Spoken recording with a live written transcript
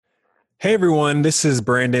Hey everyone, this is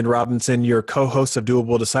Brandon Robinson, your co-host of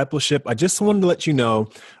Doable Discipleship. I just wanted to let you know,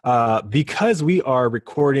 because we are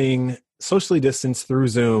recording socially distanced through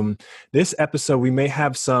Zoom, this episode we may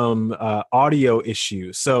have some audio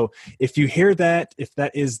issues. So if you hear that, if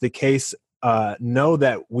that is the case, know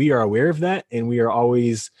that we are aware of that, and we are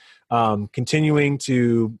always continuing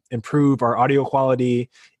to improve our audio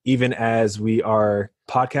quality, even as we are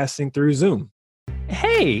podcasting through Zoom.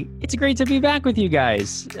 Hey, it's great to be back with you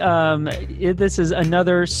guys. This is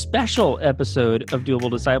another special episode of Doable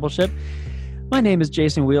Discipleship. My name is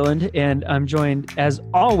Jason Wieland, and I'm joined, as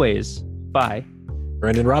always, by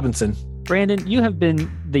Brandon Robinson. Brandon, you have been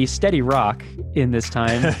the steady rock in this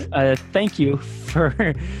time. Thank you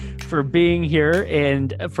for being here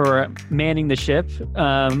and for manning the ship.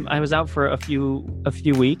 I was out for a few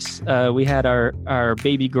weeks. We had our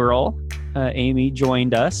baby girl, Amy,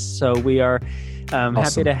 joined us, so we are Awesome.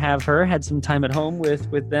 Happy to have her. Had some time at home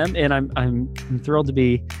with them, and I'm thrilled to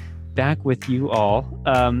be back with you all.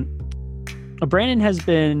 Brandon has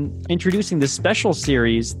been introducing this special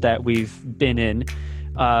series that we've been in,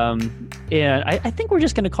 and I think we're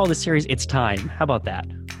just going to call this series "It's Time." How about that?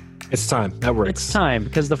 It's time. That works. It's time,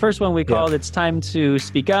 because the first one we called "It's Time to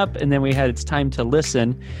Speak Up," and then we had "It's Time to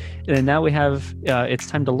Listen," and now we have "It's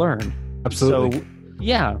Time to Learn." Absolutely. So,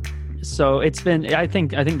 yeah. So it's been, I think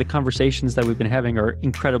the conversations that we've been having are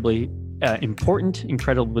incredibly important,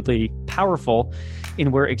 incredibly powerful,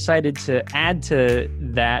 and we're excited to add to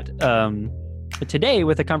that today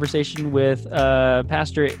with a conversation with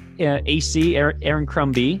Pastor AC Aaron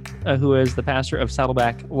Crumby, who is the pastor of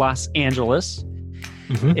Saddleback, Los Angeles.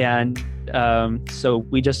 Mm-hmm. And so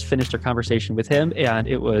we just finished our conversation with him, and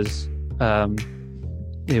it was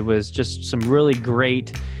just some really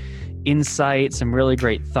great insight, some really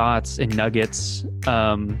great thoughts and nuggets,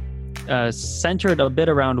 centered a bit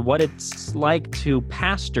around what it's like to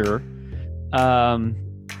pastor in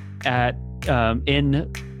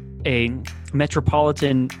a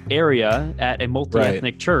metropolitan area at a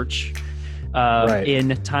multi-ethnic church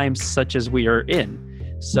in times such as we are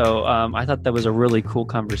in. So I thought that was a really cool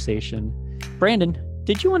conversation. Brandon,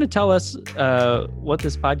 did you want to tell us what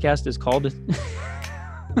this podcast is called?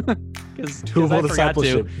 Doable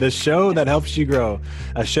Discipleship, the show that helps you grow,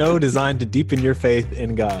 a show designed to deepen your faith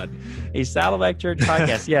in God. A Saddleback Church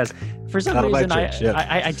podcast, yes. For some reason, Church,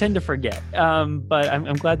 I tend to forget, but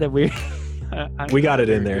I'm glad that we got it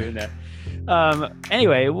in there.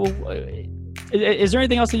 Anyway, is there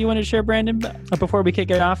anything else that you want to share, Brandon, before we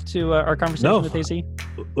kick it off to our conversation with AC?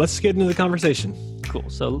 Let's get into the conversation. Cool.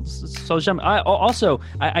 So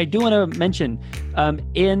I do want to mention,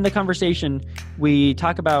 in the conversation, we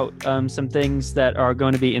talk about some things that are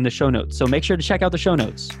going to be in the show notes. So make sure to check out the show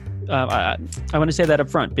notes. I want to say that up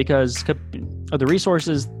front, because the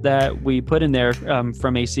resources that we put in there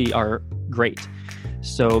from AC are great.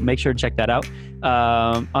 So make sure to check that out.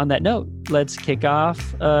 On that note, let's kick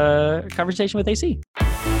off a conversation with AC.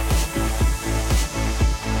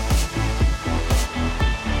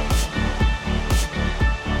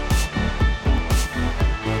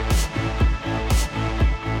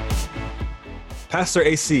 Pastor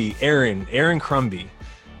AC, Aaron Crumby.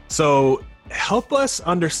 So help us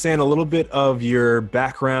understand a little bit of your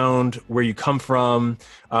background, where you come from,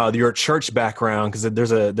 your church background, because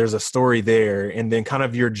there's a story there, and then kind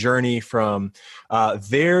of your journey from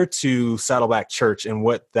there to Saddleback Church and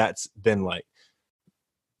what that's been like.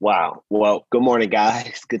 Wow. Well, good morning,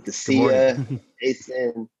 guys. Good to see you,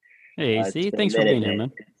 Jason. Hey, AC. Thanks for being here,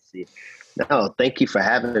 man. No, thank you for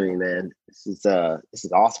having me, man. This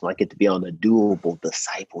is awesome. I get to be on the Doable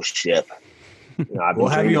Discipleship. We'll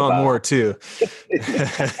have you on more too.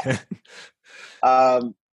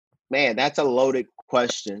 Man, that's a loaded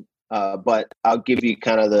question, but I'll give you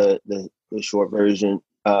kind of the short version.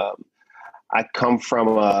 I come from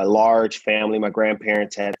a large family. My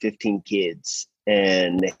grandparents had 15 kids,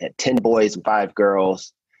 and they had 10 boys and 5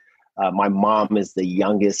 girls. My mom is the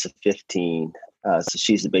youngest of 15, so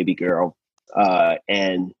she's the baby girl.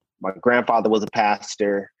 And my grandfather was a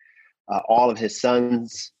pastor. All of his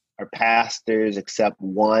sons are pastors except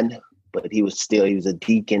one, but he was a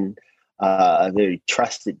deacon, a very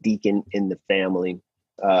trusted deacon in the family,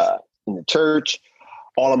 in the church.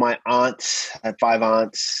 All of my aunts, I had 5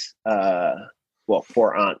 aunts,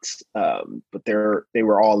 4 aunts, but they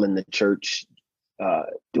were all in the church,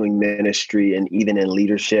 doing ministry and even in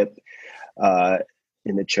leadership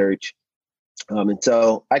in the church. And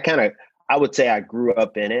so I would say I grew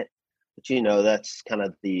up in it, but that's kind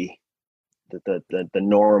of the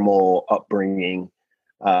normal upbringing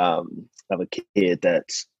of a kid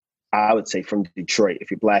that's, I would say, from Detroit.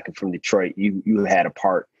 If you're Black and from Detroit, you had a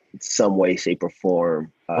part in some way, shape, or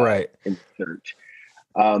form Right. in the church.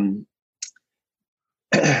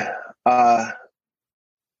 Uh,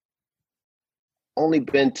 only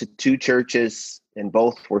been to 2 churches, and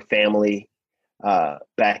both were family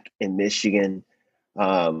back in Michigan.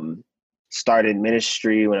 Started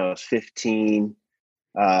ministry when I was 15,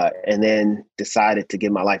 and then decided to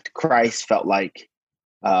give my life to Christ. Felt like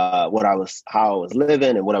how I was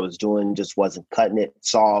living and what I was doing just wasn't cutting it.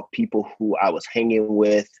 Saw people who I was hanging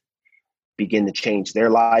with begin to change their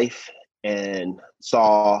life, and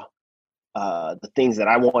saw the things that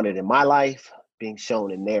I wanted in my life being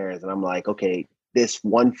shown in theirs. And I'm like, okay, this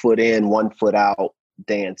 1 foot in, 1 foot out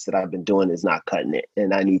dance that I've been doing is not cutting it,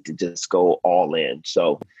 and I need to just go all in.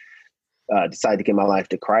 So decided to give my life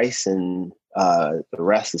to Christ, and the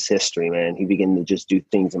rest is history, man. He began to just do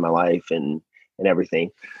things in my life and everything.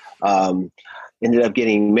 Ended up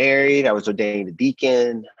getting married. I was ordained a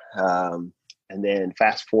deacon. And then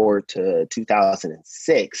fast forward to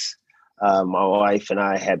 2006, my wife and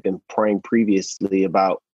I had been praying previously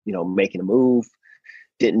about, making a move.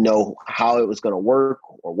 Didn't know how it was going to work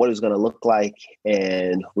or what it was going to look like.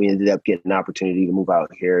 And we ended up getting an opportunity to move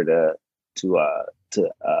out here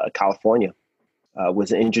to California.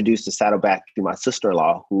 Was introduced to Saddleback through my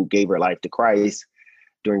sister-in-law, who gave her life to Christ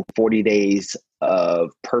during 40 Days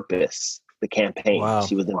of Purpose, the campaign. Wow.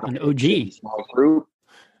 She was in an OG small group,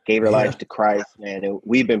 gave her life to Christ, man. And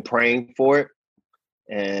we've been praying for it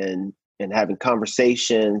and having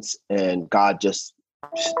conversations, and God just,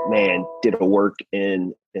 man, did a work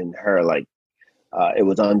in her. Like, it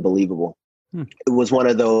was unbelievable. It was one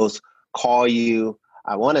of those call you,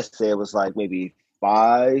 I want to say it was like maybe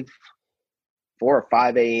 4 or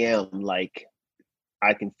 5 a.m. Like,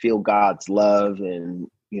 I can feel God's love, and,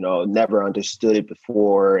 never understood it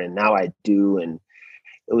before. And now I do. And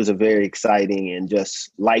it was a very exciting and just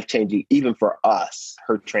life-changing, even for us.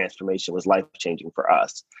 Her transformation was life-changing for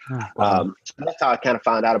us. Wow. That's how I kind of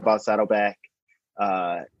found out about Saddleback.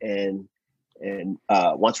 And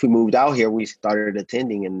once we moved out here, we started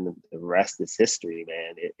attending, and the rest is history,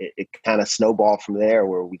 man. It kind of snowballed from there,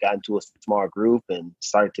 where we got into a small group and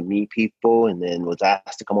started to meet people, and then was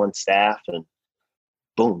asked to come on staff, and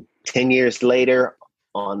boom, 10 years later,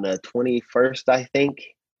 on the 21st, I think,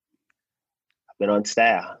 I've been on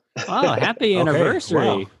staff. Oh, happy anniversary.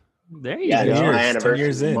 Wow. There you Yeah, go. it's my 10 anniversary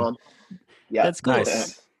years in. month. Yeah, That's cool.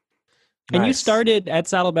 Nice. And you Nice. started at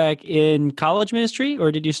Saddleback in college ministry,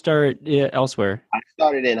 or did you start elsewhere? I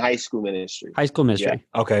started in high school ministry. High school ministry.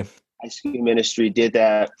 Okay. High school ministry, did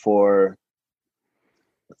that for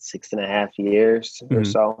 6.5 years or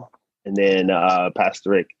so. And then Pastor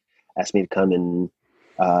Rick asked me to come and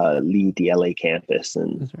lead the LA campus,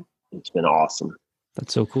 and it's been awesome.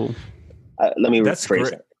 That's so cool. Let me That's rephrase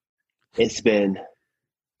great. that.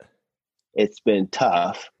 It's been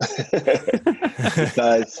tough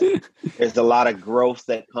because there's a lot of growth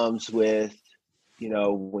that comes with,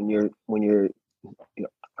 when you're,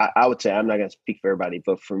 I would say, I'm not going to speak for everybody,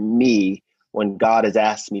 but for me, when God has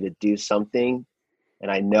asked me to do something,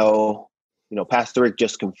 and I know, Pastor Rick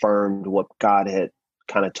just confirmed what God had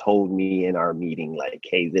kind of told me in our meeting, like,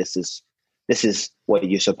 hey, this is what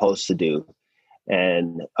you're supposed to do.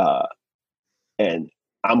 And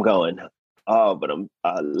I'm going, oh, but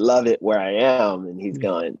I love it where I am. And he's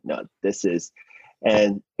going, no,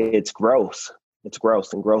 and it's growth. It's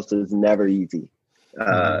growth, and growth is never easy.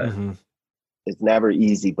 It's never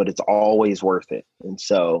easy, but it's always worth it. And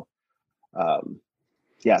so,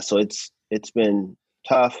 so it's been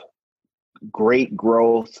tough, great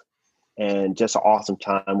growth, and just an awesome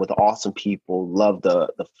time with awesome people. Love the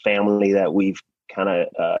family that we've kind of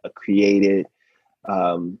created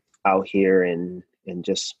out here, and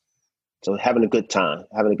just so having a good time,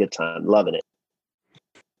 loving it.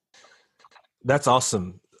 That's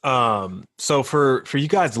awesome. So for you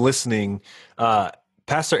guys listening,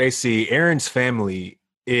 Pastor AC, Aaron's family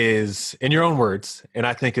is, in your own words, and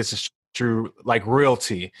I think it's true, like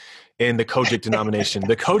royalty in the Kojic denomination.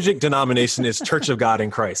 The Kojic denomination is Church of God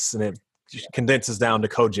in Christ, and it condenses down to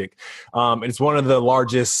Kojic. It's one of the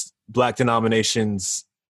largest Black denominations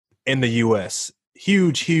in the U.S.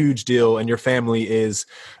 Huge, huge deal, and your family is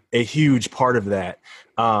a huge part of that.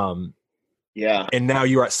 And now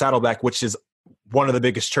you're at Saddleback, which is one of the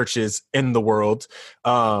biggest churches in the world.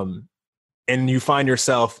 And you find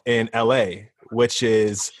yourself in LA, which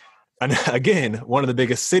is, again, one of the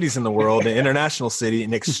biggest cities in the world, an international city,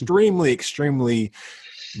 an extremely, extremely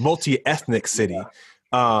multi-ethnic city.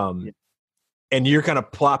 And you're kind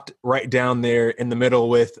of plopped right down there in the middle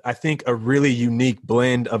with, I think, a really unique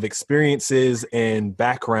blend of experiences and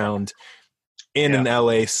background in an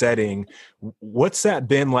LA setting. What's that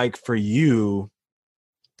been like for you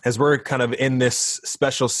as we're kind of in this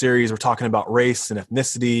special series, we're talking about race and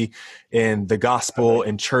ethnicity and the gospel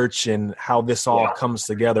and church and how this all comes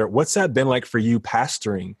together. What's that been like for you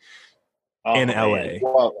pastoring in LA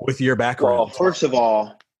with your background? Well, first of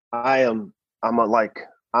all, I'm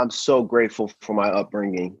so grateful for my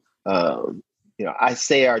upbringing. I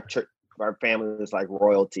say our church, our family is like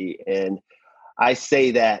royalty, and I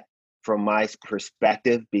say that from my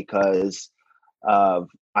perspective because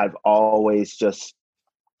I've always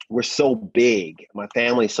we're so big. My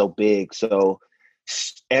family's so big, so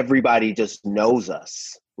everybody just knows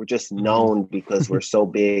us. We're just known because we're so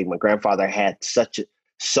big. My grandfather had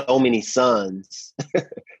so many sons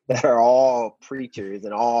that are all preachers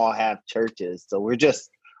and all have churches. So we're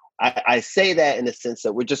I say that in the sense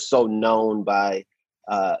that we're just so known by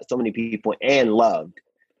so many people and loved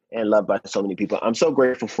by so many people. I'm so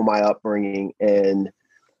grateful for my upbringing and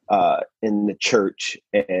in the church,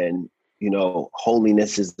 and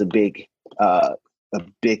holiness is a big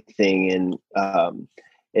thing, and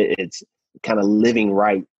it's kind of living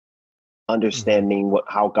right, understanding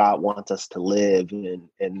how God wants us to live, and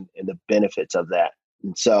the benefits of that.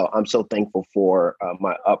 And so I'm so thankful for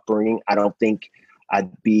my upbringing. I don't think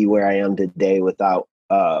I'd be where I am today without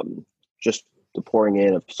just the pouring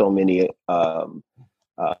in of so many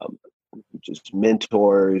just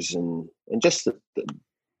mentors and just the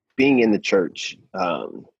being in the church.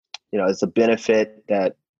 It's a benefit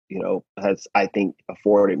that has, I think,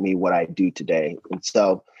 afforded me what I do today. And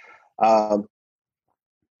so I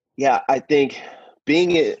think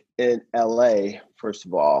being in LA, first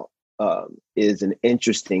of all, is an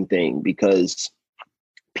interesting thing because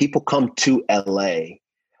people come to LA.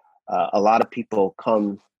 A lot of people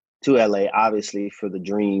come to LA, obviously, for the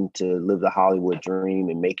dream to live the Hollywood dream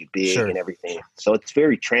and make it big and everything. So it's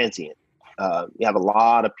very transient. You have a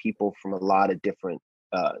lot of people from a lot of different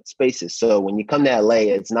spaces. So when you come to LA,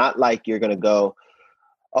 it's not like you're going to go,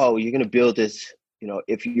 oh, you're going to build this,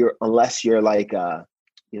 unless you're like,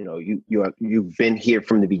 you've been here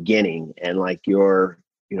from the beginning, and like your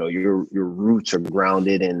roots are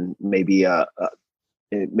grounded in maybe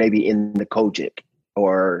in the Kojic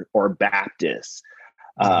or Baptist.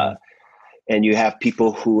 And you have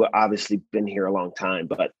people who obviously been here a long time,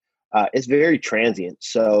 but it's very transient.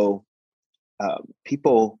 So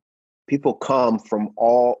people come from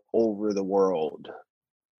all over the world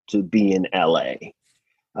to be in LA.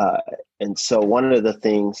 And so one of the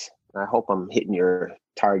things, I hope I'm hitting your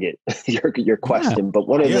target, your question, but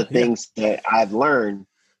one of the things that I've learned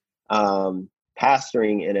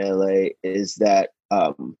pastoring in LA is that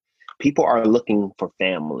people are looking for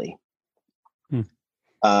family.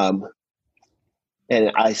 And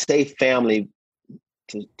I say family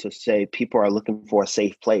to say people are looking for a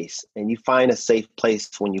safe place, and you find a safe place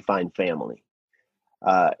when you find family.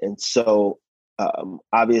 And so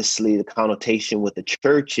obviously the connotation with the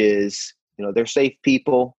church is, they're safe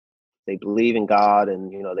people. They believe in God,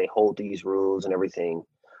 and, they hold these rules and everything.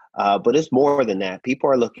 But it's more than that. People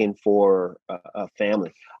are looking for a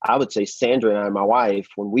family. I would say Sandra and I, my wife,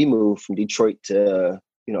 when we moved from Detroit to,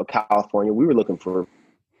 California, we were looking for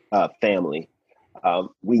family.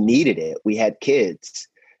 We needed it. We had kids.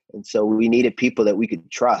 And so we needed people that we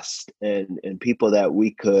could trust and people that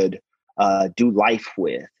we could do life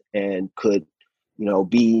with and could,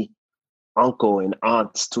 be uncle and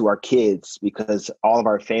aunts to our kids, because all of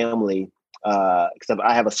our family, except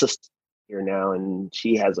I have a sister here now and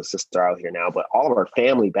she has a sister out here now, but all of our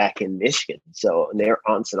family back in Michigan. So their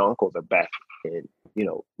aunts and uncles are back in,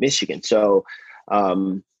 Michigan. So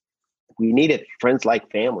we needed friends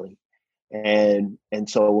like family. And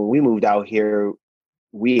so when we moved out here,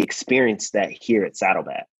 we experienced that here at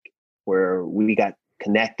Saddleback, where we got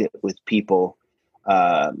connected with people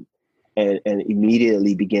and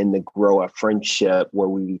immediately began to grow a friendship where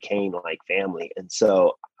we became like family. And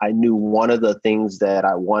so I knew one of the things that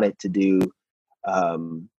I wanted to do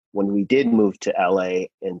when we did move to LA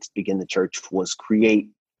and begin the church was create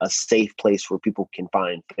a safe place where people can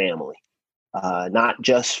find family, not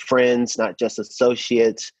just friends, not just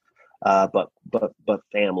associates, but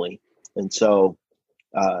family. And so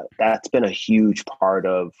that's been a huge part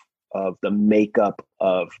of the makeup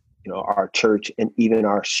of our church and even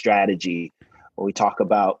our strategy when we talk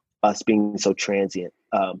about us being so transient.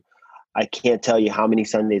 I can't tell you how many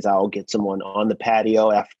Sundays I'll get someone on the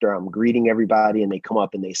patio after I'm greeting everybody and they come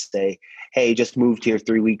up and they say, hey, just moved here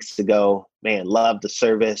 3 weeks ago. Man, love the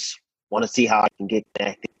service. Want to see how I can get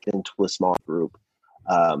connected into a small group,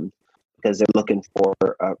 because they're looking for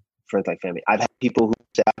friends like family. I've had people who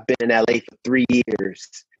say, I've been in LA for 3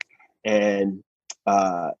 years and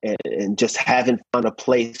just haven't found a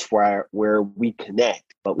place where we connect.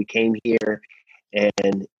 But we came here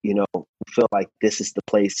and we feel like this is the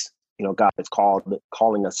place God is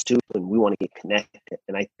calling us to, and we want to get connected.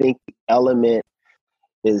 And I think the element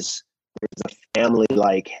is there's a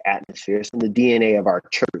family-like atmosphere. It's in the DNA of our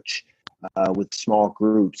church, with small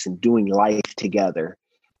groups and doing life together,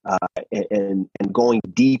 and going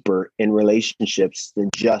deeper in relationships than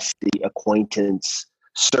just the acquaintance,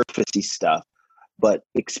 surfacey stuff, but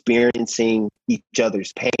experiencing each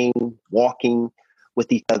other's pain, walking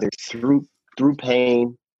with each other through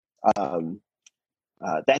pain.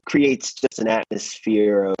 That creates just an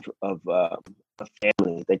atmosphere of a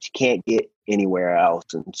family that you can't get anywhere else.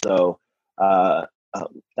 And so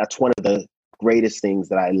that's one of the greatest things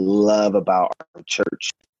that I love about our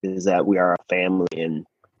church, is that we are a family, and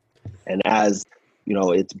as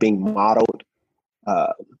it's being modeled.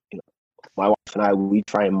 My wife and I, we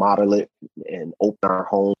try and model it and open our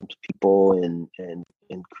home to people, and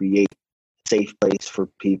create a safe place for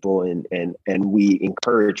people, and we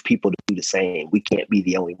encourage people to do the same. We can't be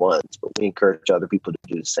the only ones, but we encourage other people to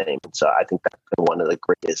do the same. And so I think that's been one of the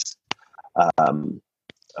greatest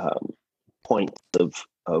points of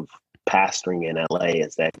pastoring in LA,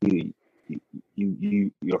 is that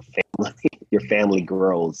your family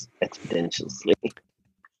grows exponentially.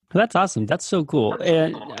 That's awesome. That's so cool.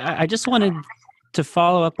 And I just wanted to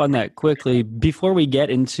follow up on that quickly before we get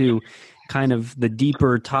into kind of the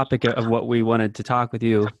deeper topic of what we wanted to talk with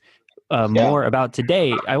you more about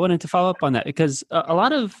today. I wanted to follow up on that because a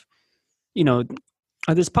lot of,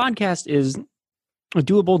 this podcast is a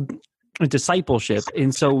doable discipleship.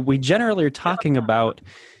 And so we generally are talking about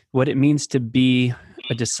what it means to be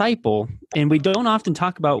a disciple. And we don't often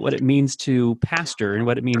talk about what it means to pastor and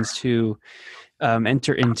what it means to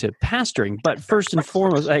enter into pastoring. But first and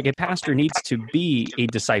foremost, like, a pastor needs to be a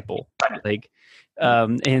disciple.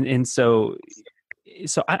 So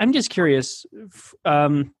I'm just curious,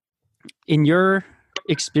 in your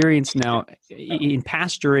experience now in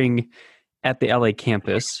pastoring at the LA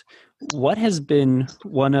campus, what has been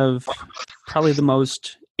one of probably the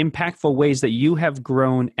most impactful ways that you have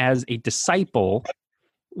grown as a disciple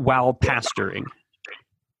while pastoring?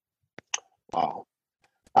 Wow.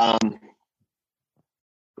 Well,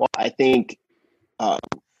 I think that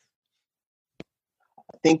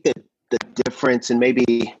the difference, and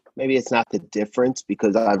maybe it's not the difference,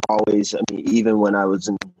 because I've always, even when I was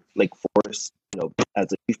in Lake Forest,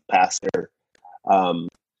 as a youth pastor, I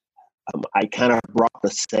kind of brought the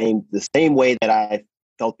same way that I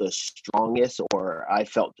felt the strongest, or I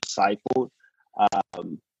felt discipled.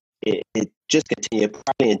 It just continued,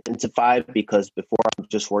 probably intensified, because before I'm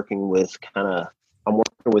just working with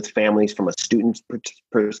families from a student's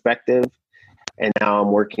perspective, and now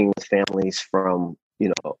I'm working with families from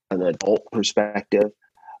an adult perspective.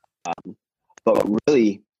 But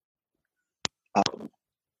really, I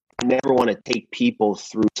never want to take people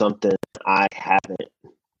through something I haven't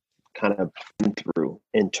kind of been through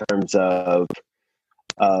in terms of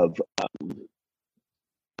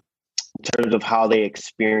how they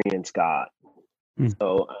experience God.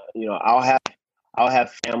 So I'll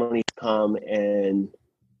have families come and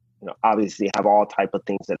obviously have all type of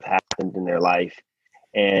things that have happened in their life,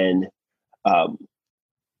 and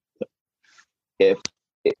if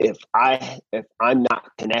I'm not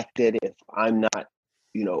connected, if I'm not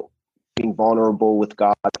being vulnerable with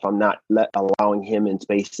God, if I'm not allowing Him in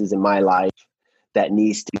spaces in my life that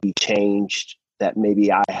needs to be changed, that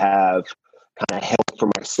maybe I have kind of held for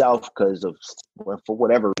myself because of, for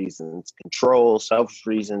whatever reasons, control, selfish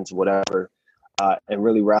reasons, whatever, and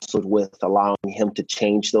really wrestled with allowing Him to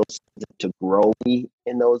change those, to grow me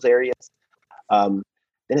in those areas, then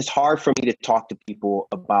it's hard for me to talk to people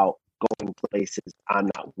about going places I'm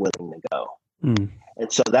not willing to go. And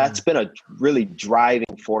so that's been a really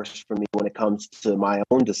driving force for me when it comes to my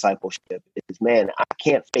own discipleship, is, man, I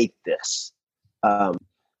can't fake this. I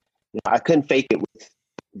couldn't fake it with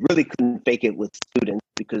students,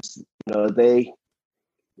 because they're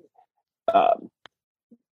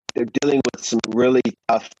dealing with some really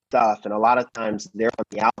tough stuff, and a lot of times they're on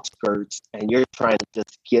the outskirts, and you're trying to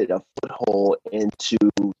just get a foothold into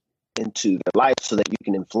their life so that you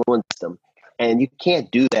can influence them. And you can't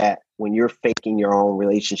do that when you're faking your own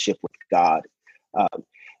relationship with God.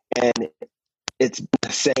 And it's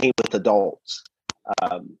the same with adults.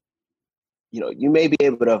 You may be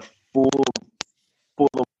able to fool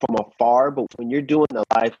them from afar, but when you're doing the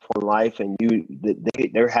life on life, and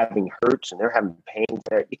they're having hurts and they're having pains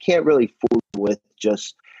there, you can't really fool them with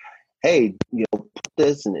just, hey, put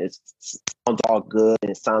this, and it sounds all good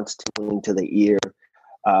and it sounds tickling to the ear.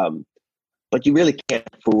 But you really can't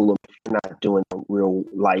fool them if you're not doing the real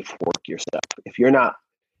life work yourself. If you're not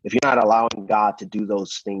allowing God to do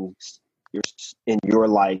those things in your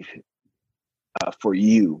life for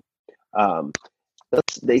you.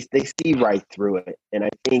 They see right through it, and I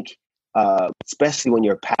think especially when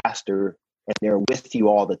you're a pastor and they're with you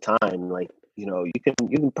all the time, like, you can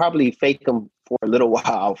probably fake them for a little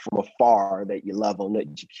while from afar, that you love them,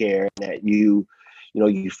 that you care, that you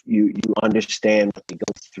understand what they go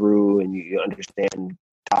through, and you understand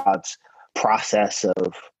God's process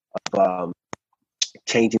of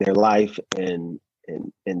changing their life and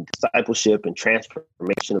discipleship and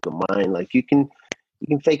transformation of the mind. Like, you can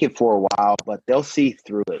fake it for a while, but they'll see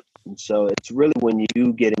through it. And so it's really when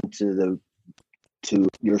you get into to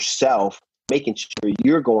yourself, making sure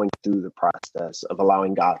you're going through the process of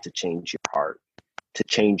allowing God to change your heart, to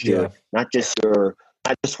change your not just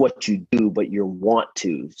what you do, but your want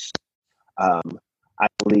tos. I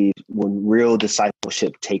believe when real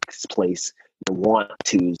discipleship takes place, your want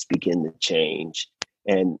tos begin to change,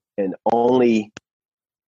 and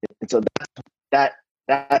so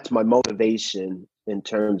that's my motivation in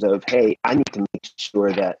terms of, hey, I need to make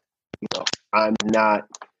sure that I'm not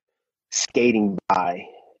skating by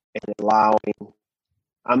and allowing.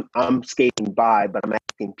 I'm skating by, but I'm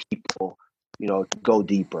asking people, to go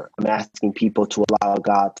deeper. I'm asking people to allow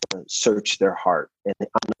God to search their heart, and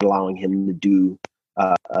I'm not allowing Him to do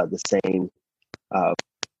the same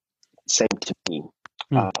to me.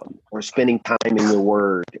 Or spending time in your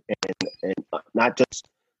Word, and not just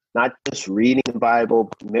reading the Bible,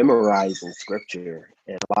 but memorizing Scripture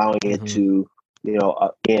and allowing it to,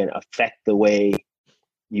 again, affect the way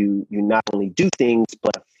you not only do things,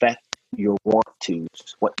 but affect your want to,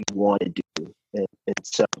 what you want to do. And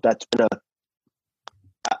so that's been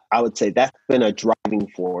I would say that's been a driving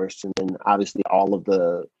force. And then obviously all of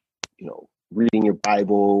the, reading your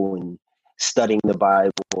Bible and studying the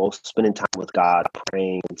Bible, spending time with God,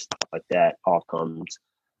 praying and stuff like that all comes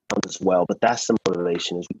as well. But that's the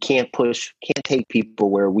motivation, is we can't take people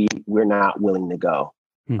where we're not willing to go.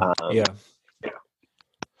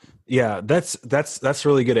 Yeah, that's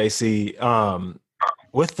really good, AC.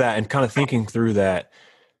 With that, and kind of thinking through that,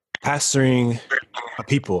 pastoring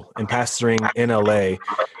people and pastoring in LA,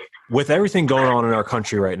 with everything going on in our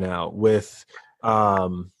country right now, with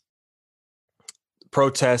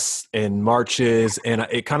protests and marches, and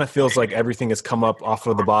it kind of feels like everything has come up off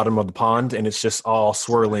of the bottom of the pond, and it's just all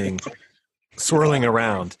swirling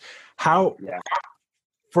around. How,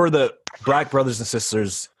 for the Black brothers and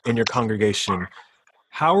sisters in your congregation,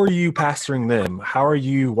 how are you pastoring them? How are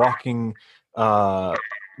you walking?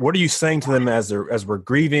 What are you saying to them as we're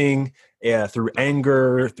grieving, through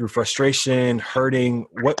anger, through frustration, hurting?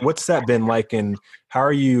 What's that been like, and how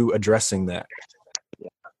are you addressing that?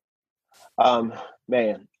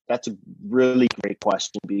 Man, that's a really great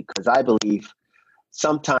question, because I believe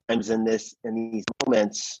sometimes in these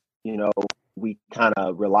moments, we kind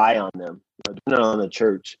of rely on them, depending on the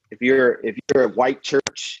church. If you're a white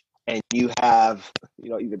church and you have,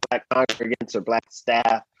 either Black congregants or Black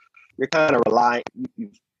staff, you're kind of relying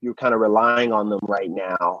on them right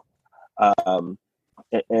now. And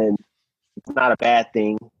it's not a bad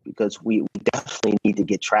thing, because we definitely need to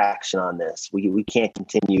get traction on this. We can't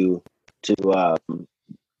continue to,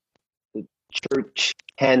 the church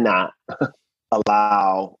cannot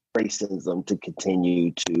allow racism to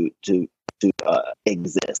continue to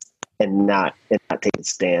exist and not take a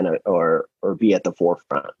stand or be at the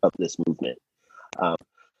forefront of this movement.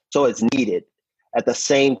 So it's needed. At the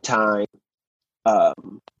same time,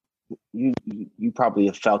 you probably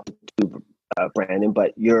have felt it too, Brandon,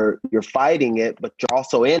 but you're fighting it, but you're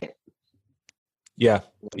also in it. Yeah.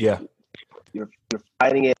 You're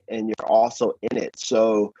fighting it, and you're also in it.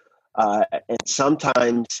 So, and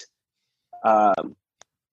sometimes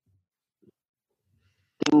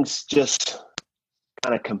things just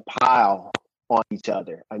kind of compile on each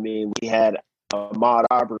other. I mean, we had Ahmaud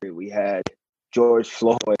Arbery, we had George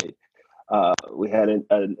Floyd, we had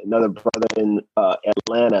another brother in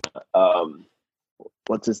Atlanta.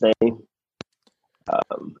 What's his name? I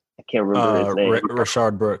can't remember his name.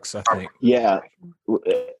 Rayshard Brooks, I think. Yeah.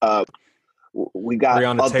 We got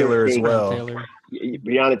Breonna Taylor as well.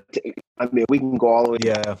 Breonna, I mean, we can go all the way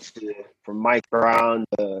from Mike Brown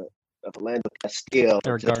to Philando Castile.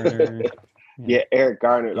 Eric Garner. Eric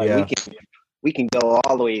Garner. Like, we can go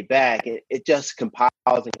all the way back. It just compiles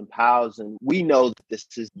and compiles, and we know that this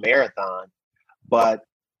is marathon. But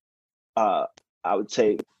I would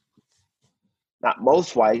say not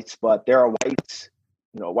most whites, but there are whites,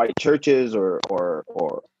 white churches or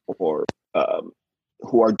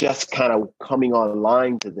who are just kind of coming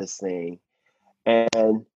online to this thing.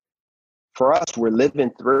 And for us, we're living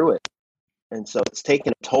through it. And so it's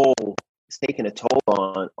taking a toll. It's taking a toll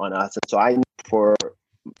on us. And so I, for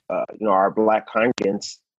our Black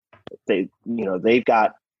congregants, they've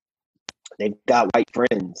got white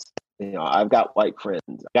friends. I've got white friends.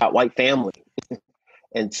 I got white family,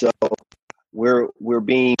 and so we're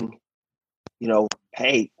being,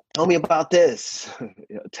 hey, tell me about this.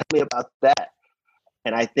 Tell me about that.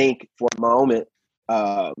 And I think for a moment,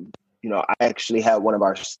 I actually had one of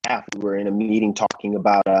our staff. We were in a meeting talking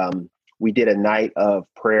about. We did a night of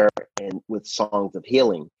prayer and with songs of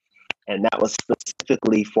healing, and that was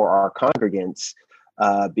specifically for our congregants,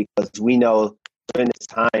 because we know during this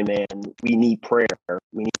time, man, we need prayer.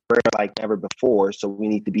 We need prayer like never before. So we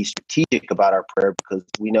need to be strategic about our prayer, because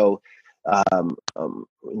we know,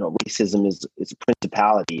 racism is a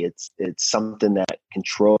principality. It's something that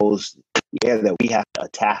controls the air that we have to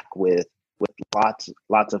attack with lots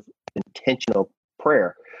of intentional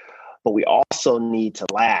prayer. But we also need to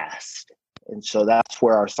last. And so that's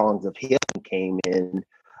where our songs of healing came in,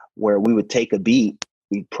 where we would take a beat,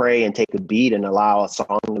 we'd pray and take a beat and allow a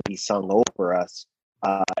song to be sung over us.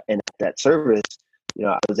 And at that service,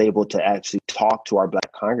 I was able to actually talk to our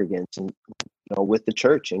Black congregants and, with the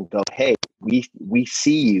church and go, hey, we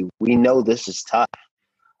see you. We know this is tough.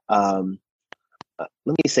 Let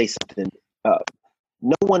me say something.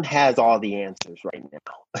 No one has all the answers right now.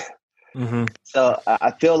 Mm-hmm. So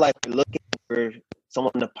I feel like we're looking for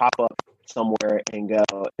someone to pop up somewhere and go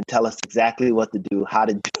and tell us exactly what to do, how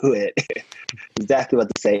to do it, exactly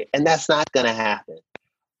what to say. And that's not going to happen.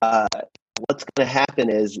 What's going to happen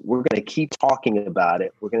is we're going to keep talking about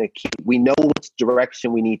it. We know which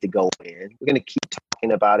direction we need to go in. We're going to keep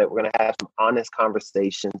talking about it. We're going to have some honest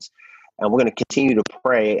conversations, and we're going to continue to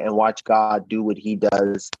pray and watch God do what he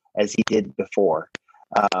does as he did before.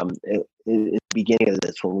 At the beginning of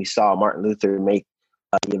this, when we saw Martin Luther make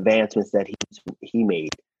the advancements that he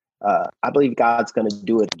made, I believe God's going to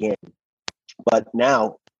do it again. But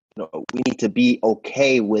now, we need to be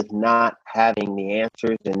okay with not having the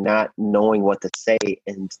answers and not knowing what to say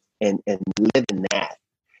and live in that.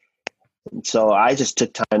 And so I just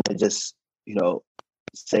took time to just,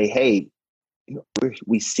 say, hey,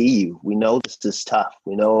 we see you. We know this is tough.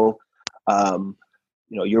 We know,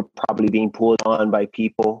 you're probably being pulled on by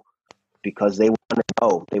people because they want to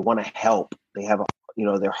know, they want to help. They have,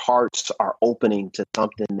 their hearts are opening to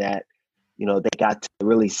something that, they got to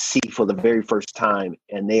really see for the very first time,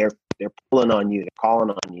 and they're pulling on you, they're calling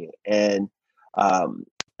on you. And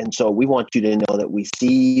so we want you to know that we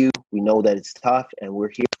see you, we know that it's tough, and we're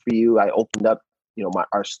here for you. I opened up, my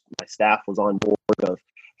staff was on board of,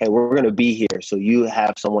 hey, we're going to be here. So you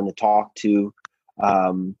have someone to talk to,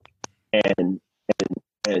 and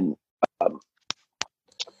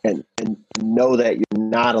know that you're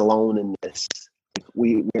not alone in this.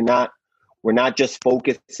 We're not just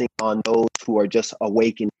focusing on those who are just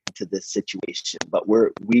awakening to this situation, but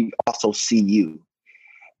we also see you.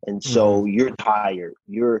 And so you're tired.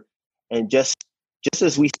 And just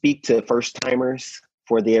as we speak to first timers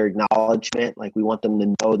for their acknowledgement, like we want them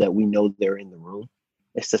to know that we know they're in the room.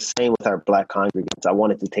 It's the same with our Black congregants. I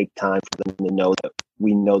wanted to take time for them to know that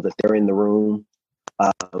we know that they're in the room.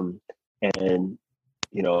 And,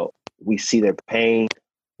 we see their pain.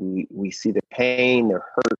 We see their pain, their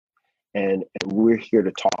hurt. And we're here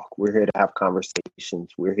to talk. We're here to have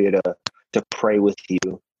conversations. We're here to pray with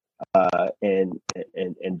you, and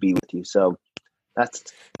be with you. So that's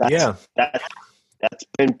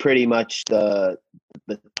been pretty much the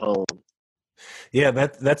tone. Yeah,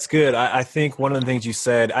 that's good. I think one of the things you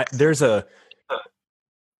said,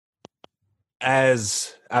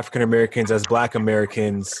 as African Americans, as Black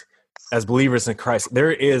Americans, as believers in Christ,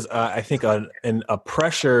 there is, I think, a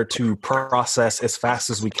pressure to process as fast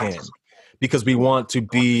as we can, because we want to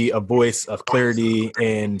be a voice of clarity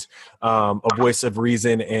and a voice of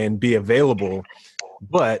reason and be available.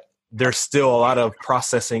 But there's still a lot of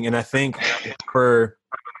processing. And I think for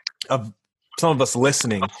some of us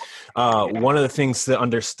listening, one of the things to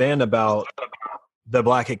understand about the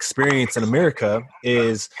Black experience in America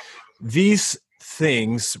is these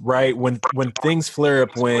things, right? When things flare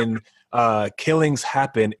up, when killings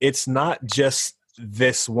happen, it's not just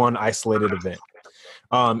this one isolated event.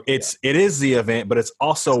 It is the event, but it's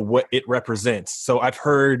also what it represents. So I've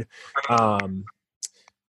heard an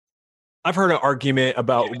argument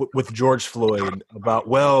with George Floyd about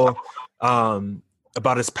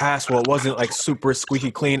about his past. Well, it wasn't like super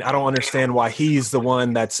squeaky clean. I don't understand why he's the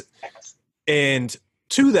one that's. And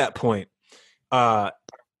to that point,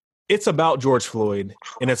 it's about George Floyd,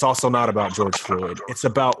 and it's also not about George Floyd. It's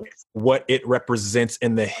about what it represents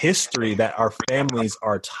in the history that our families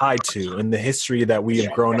are tied to, and the history that we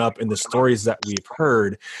have grown up, and the stories that we've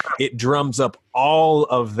heard. It drums up all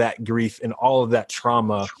of that grief and all of that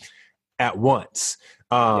trauma at once.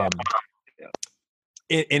 Yeah.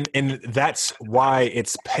 And that's why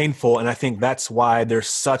it's painful, and I think that's why there's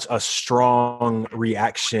such a strong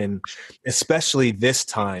reaction, especially this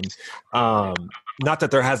time. Not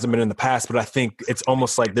that there hasn't been in the past, but I think it's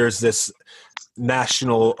almost like there's this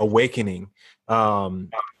national awakening,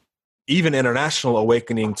 even international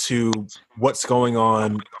awakening to what's going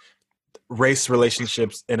on, race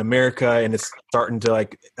relationships in America, and it's starting to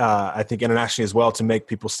I think internationally as well, to make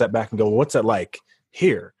people step back and go, well, what's it like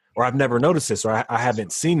here? Or I've never noticed this, or I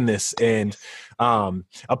haven't seen this. And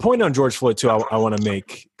a point on George Floyd too, I want to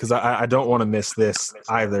make, because I don't want to miss this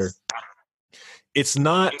either. It's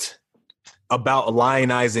not about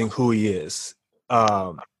lionizing who he is.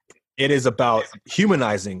 It is about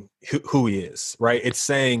humanizing who he is, right? It's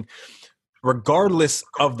saying, regardless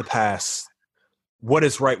of the past, what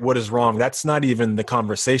is right, what is wrong, that's not even the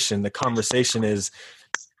conversation. The conversation is,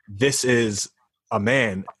 this is a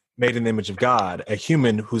man made in the image of God, a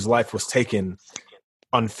human whose life was taken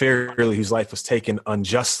unfairly, whose life was taken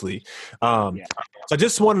unjustly. So I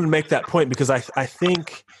just wanted to make that point, because I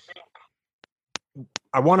think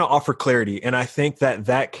I want to offer clarity, and I think that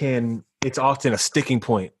it's often a sticking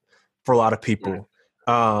point for a lot of people.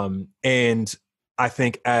 And I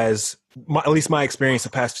think at least my experience the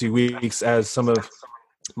past few weeks, as some of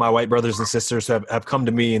my white brothers and sisters have come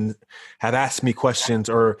to me and have asked me questions,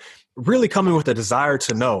 or really coming with a desire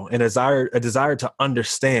to know and a desire to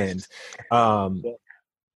understand.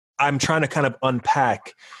 I'm trying to kind of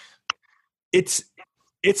unpack. It's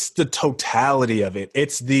the totality of it.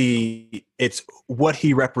 It's what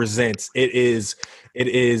he represents. It's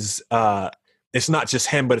not just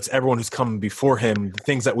him, but it's everyone who's come before him. The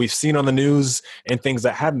things that we've seen on the news and things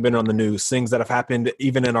that haven't been on the news, things that have happened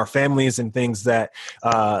even in our families, and things that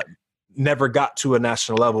never got to a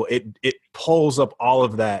national level. It pulls up all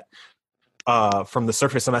of that from the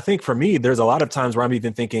surface. And I think for me, there's a lot of times where I'm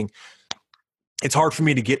even thinking it's hard for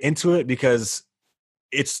me to get into it because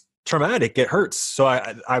it's traumatic. It hurts. So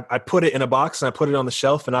I put it in a box and I put it on the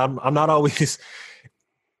shelf, and I'm not always,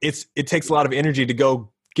 it takes a lot of energy to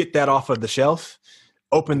go get that off of the shelf,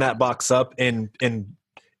 open that box up and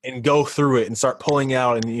go through it and start pulling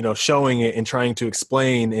out and, showing it and trying to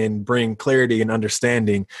explain and bring clarity and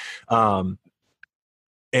understanding. And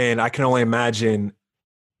I can only imagine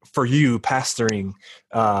for you pastoring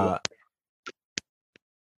an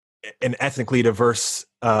ethnically diverse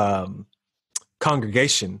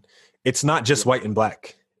congregation. It's not just white and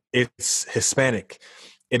black. It's Hispanic.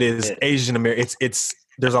 It is Asian American.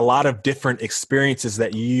 There's a lot of different experiences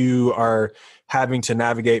that you are having to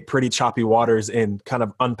navigate pretty choppy waters and kind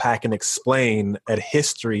of unpack and explain a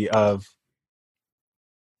history of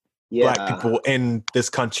black people in this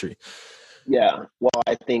country. Yeah. Well,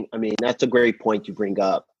 I think that's a great point you bring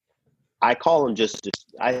up. I call them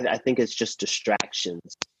I think it's just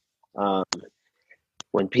distractions.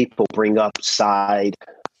 When people bring up a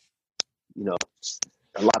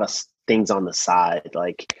lot of things on the side,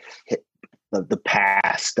 like the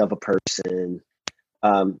past of a person,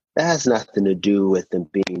 that has nothing to do with them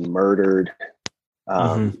being murdered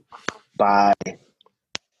by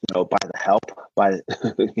law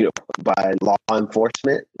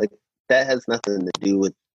enforcement. Like, that has nothing to do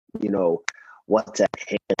with what's at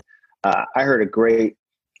hand. I heard a great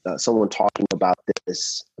someone talking about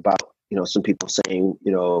this, about some people saying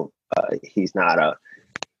he's not a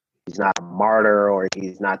martyr, or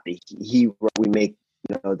he's not the hero. We make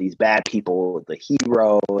these bad people the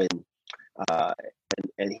hero,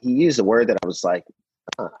 and he used a word that I was like,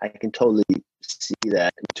 I can totally see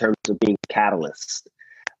that in terms of being a catalyst.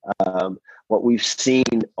 What we've seen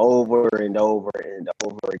over and over and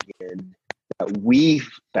over again, that we've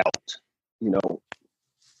felt,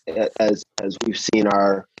 as we've seen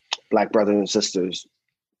our Black brothers and sisters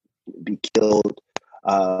be killed,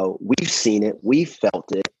 we've seen it, we've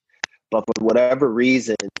felt it, but for whatever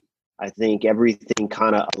reason, I think everything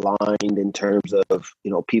kind of aligned in terms of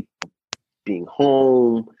people being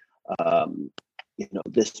home,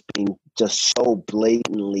 this being just so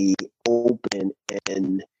blatantly open,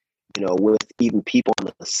 and with even people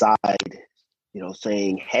on the side,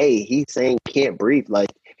 saying, "Hey, he's saying can't breathe."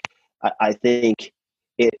 Like, I think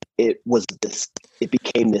it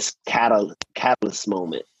became this catalyst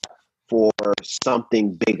moment for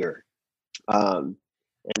something bigger, and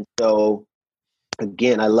so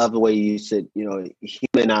again, I love the way you said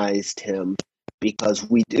humanized him, because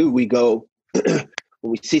we go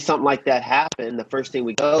when we see something like that happen, the first thing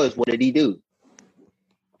we go is, what did he do?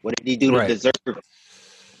 What did he do to deserve it?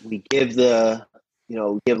 We give law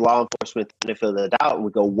enforcement the benefit of the doubt, and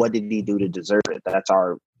we go, what did he do to deserve it? That's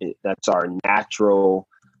our natural.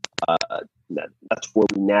 That's where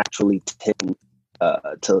we naturally tend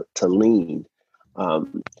to lean.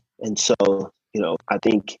 And so, I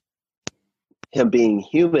think him being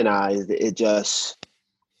humanized, it just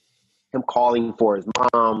him calling for his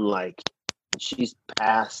mom, like she's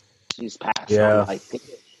passed Yeah. on, like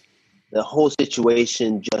the whole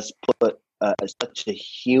situation just put such a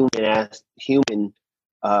human,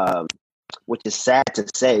 which is sad to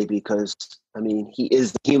say because he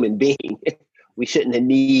is the human being. We shouldn't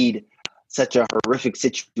need such a horrific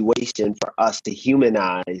situation for us to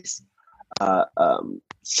humanize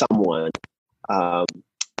someone.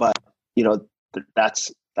 But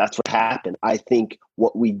that's what happened. I think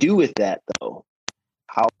what we do with that, though,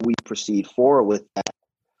 how we proceed forward with that,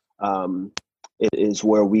 is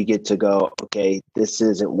where we get to go, okay, this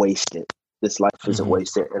isn't wasted. This life isn't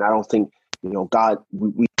wasted. And I don't think, God,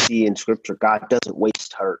 we see in scripture, God doesn't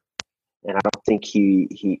waste hurt. And I don't think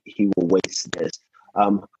he will waste this.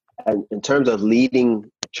 And in terms of leading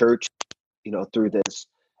the church, through this,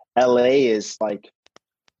 LA is like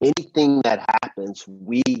anything that happens,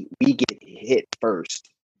 we get hit first.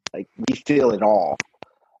 Like we feel it all.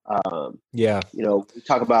 We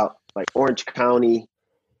talk about like Orange County.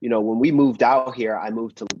 When we moved out here, I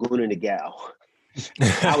moved to Laguna Niguel.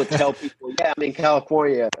 I would tell people, yeah, I'm in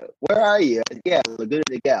California. Where are you? Yeah, Laguna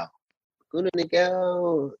Niguel. Laguna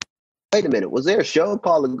Niguel. Wait a minute. Was there a show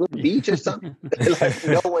called Laguna Beach or something? Like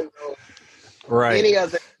no one knows any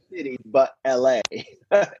other city but LA.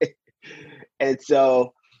 And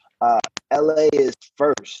so LA is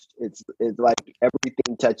first. It's like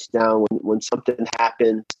everything touched down when something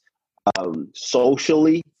happens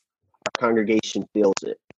socially, our congregation feels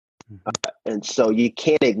it. And so you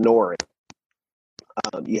can't ignore it.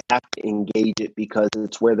 You have to engage it because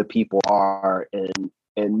it's where the people are, and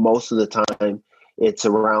most of the time it's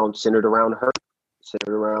centered around hurt,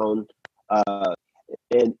 centered around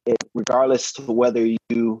and regardless to whether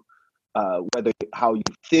how you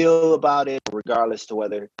feel about it, regardless to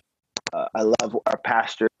whether I love what our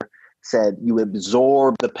pastor said, you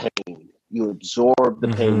absorb the pain. You absorb the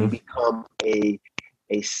pain. You become a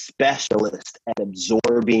specialist at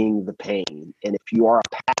absorbing the pain. And if you are a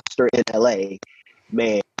pastor in LA,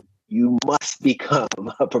 man, you must become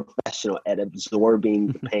a professional at absorbing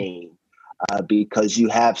the pain because you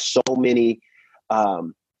have so many. I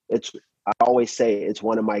always say it's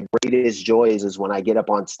one of my greatest joys is when I get up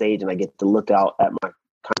on stage and I get to look out at my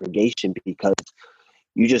congregation because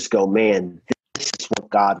you just go, man, this is what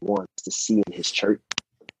God wants to see in his church.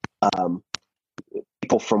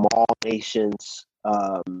 People from all nations,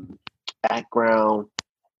 background,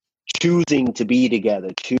 choosing to be together,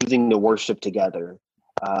 choosing to worship together,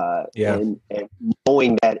 and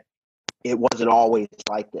knowing that it wasn't always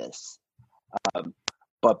like this.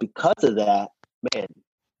 But because of that, man,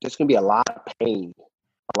 there's going to be a lot of pain.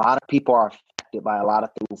 A lot of people are affected by a lot of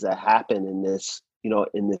things that happen in this,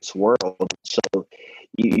 in this world. So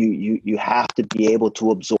you have to be able to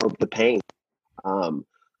absorb the pain.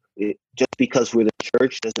 Just because we're the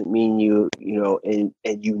church doesn't mean and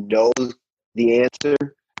the answer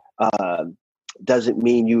doesn't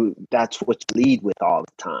mean that's what you lead with all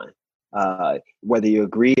the time. Whether you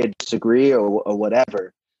agree or disagree or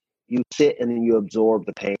whatever, you sit and then you absorb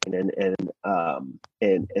the pain, and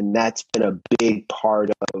that's been a big part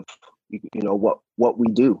of what we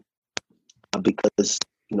do because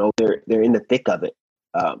they're in the thick of it.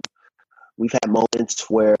 We've had moments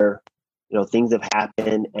where things have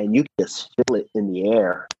happened and you can just feel it in the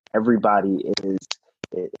air. Everybody is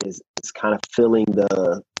kind of feeling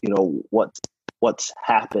the what's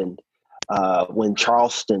happened when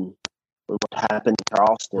what happened in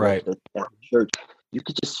Charleston at the church. You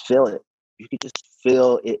could just feel it. You could just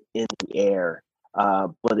feel it in the air.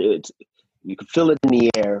 But you could feel it in the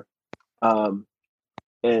air.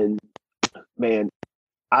 And man,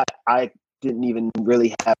 I didn't even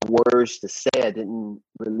really have words to say. I didn't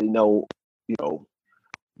really know,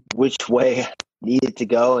 which way I needed to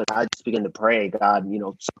go. And I just began to pray, God,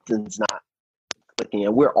 something's not clicking.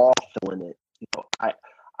 And we're all feeling it.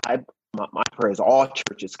 My prayer is all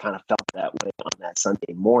churches kind of felt that way on that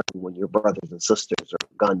Sunday morning when your brothers and sisters are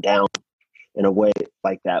gunned down in a way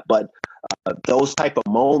like that. But those type of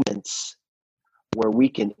moments where we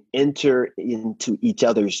can enter into each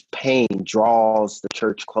other's pain draws the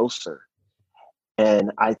church closer.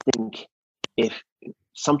 And I think if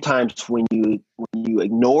sometimes when you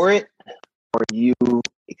ignore it or you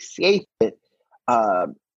escape it,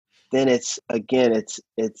 then it's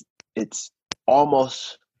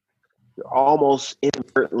almost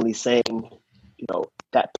inadvertently saying,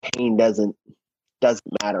 that pain doesn't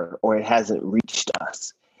matter or it hasn't reached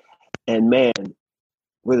us. And man,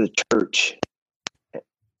 we're the church.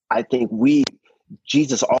 I think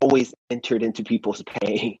Jesus always entered into people's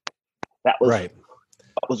pain. That was Right.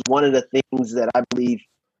 one of the things that I believe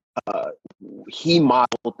he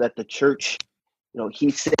modeled, that the church,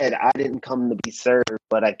 he said, I didn't come to be served,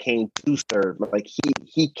 but I came to serve. Like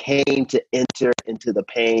he came to enter into the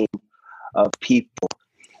pain of people.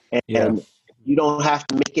 Yeah. And you don't have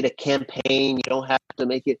to make it a campaign. You don't have to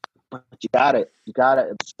make it, but you gotta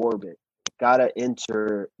absorb it. You gotta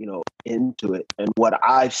enter, into it. And what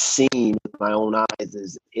I've seen with my own eyes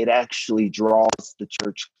is it actually draws the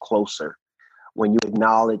church closer when you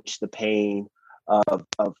acknowledge the pain of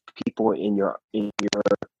people in your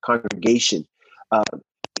congregation,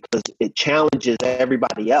 because it challenges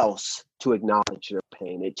everybody else to acknowledge their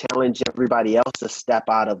pain. It challenges everybody else to step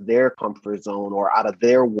out of their comfort zone or out of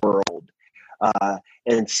their world,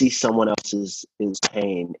 and see someone else's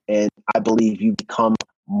pain. And I believe you become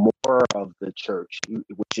more of the church,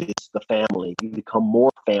 which is the family. You become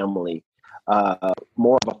more family,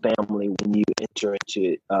 more of a family when you enter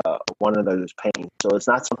into one another's pain. So it's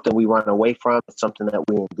not something we run away from. It's something that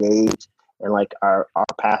we engage. And like our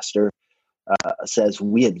pastor says,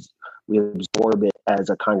 we absorb it as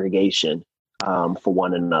a congregation for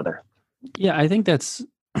one another. Yeah, I think that's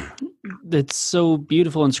so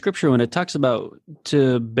beautiful in Scripture when it talks about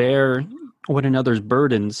to bear one another's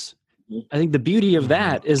burdens. I think the beauty of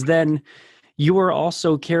that is then you are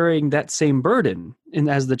also carrying that same burden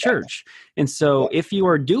as the church. And so if you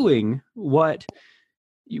are doing what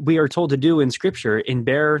we are told to do in Scripture and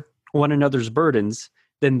bear one another's burdens,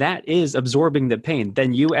 then that is absorbing the pain.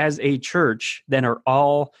 Then you as a church then are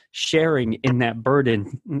all sharing in that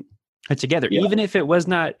burden together. Yeah. Even if it was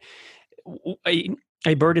not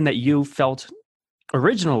a burden that you felt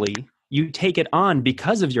originally, you take it on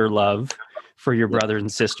because of your love for your brothers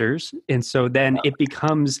and sisters. And so then it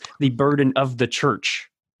becomes the burden of the church.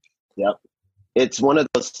 Yep. It's one of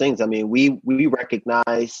those things. I mean, we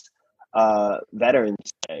recognize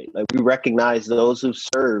Veterans Day. Like, we recognize those who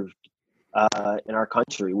served in our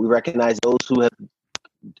country. We recognize those who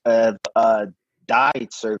have died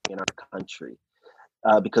serving in our country,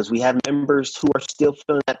 because we have members who are still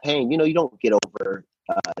feeling that pain. You don't get over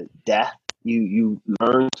death. You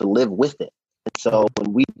learn to live with it. And so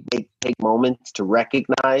when we take moments to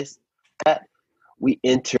recognize that, we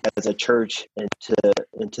enter as a church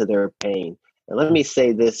into their pain. And let me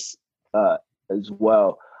say this as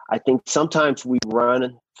well. I think sometimes we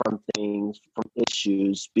run from things, from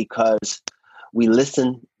issues, because we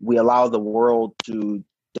allow the world to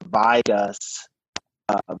divide us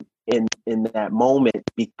in that moment,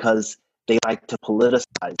 because they like to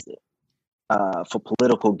politicize it for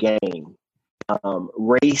political gain.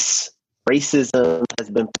 Racism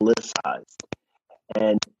has been politicized.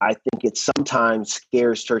 And I think it sometimes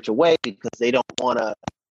scares church away, because they don't want to,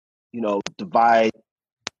 divide,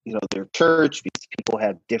 their church, because people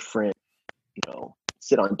have different,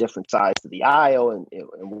 sit on different sides of the aisle and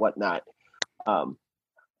whatnot.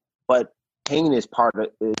 But pain is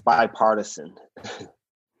bipartisan.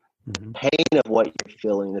 Mm-hmm. Pain of what you're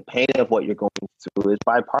feeling, the pain of what you're going through is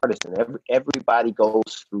bipartisan. Everybody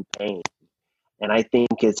goes through pain. And I think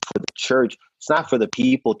it's for the church. It's not for the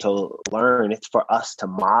people to learn. It's for us to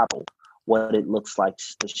model what it looks like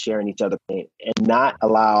to share in each other's pain, and not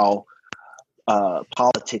allow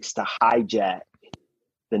politics to hijack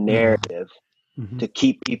the narrative, mm-hmm. to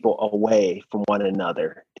keep people away from one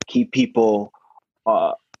another, to keep people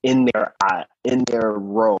in their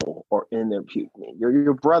role or in their puking.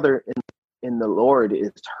 Your brother in the Lord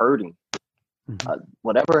is hurting. Mm-hmm.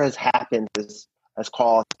 Whatever has happened has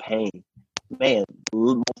caused pain. Man, the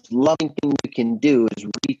most loving thing you can do is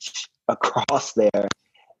reach across there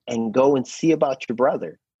and go and see about your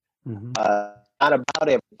brother. Mm-hmm. Not about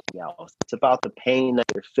everything else. It's about the pain that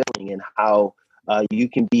you're feeling, and how you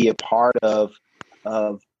can be a part of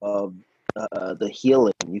the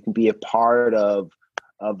healing. You can be a part of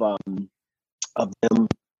them,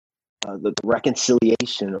 the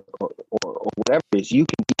reconciliation or whatever it is. You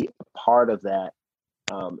can be a part of that,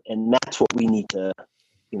 and that's what we need to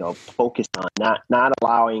focus on. Not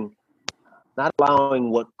allowing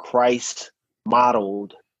what Christ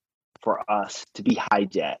modeled for us to be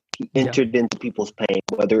hijacked. He entered into people's pain,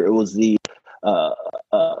 whether it was the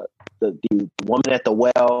woman at the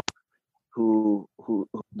well, who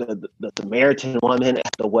the Samaritan woman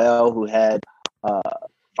at the well who had 5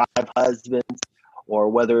 husbands, or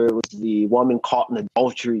whether it was the woman caught in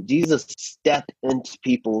adultery. Jesus stepped into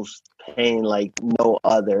people's pain like no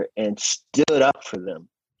other and stood up for them.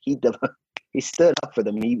 He stood up for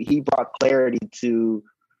them. He brought clarity to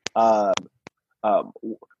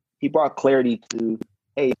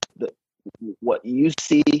hey, what you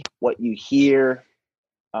see, what you hear,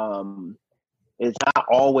 it's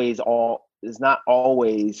not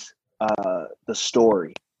always the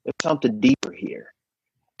story. There's something deeper here.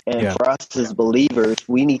 And Yeah. for us as believers,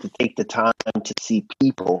 we need to take the time to see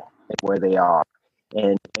people and where they are,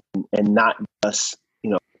 and not just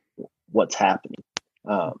what's happening.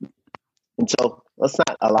 And so let's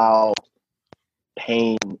not allow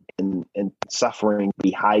pain and suffering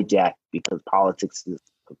be hijacked because politics is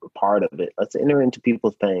a part of it. Let's enter into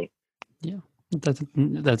people's pain. Yeah,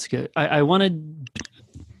 that's good. I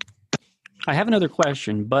have another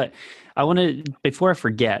question, but I want to, before I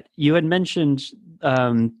forget, you had mentioned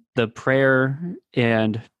the prayer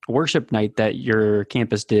and worship night that your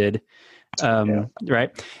campus did, right?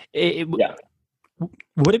 Yeah.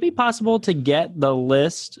 Would it be possible to get the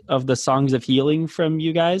list of the songs of healing from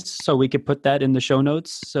you guys so we could put that in the show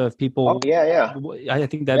notes? So if people, I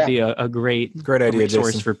think that'd be a great idea, resource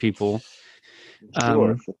Jason. for people.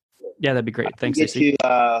 Sure. Yeah, that'd be great. Thanks, AC.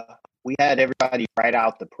 We had everybody write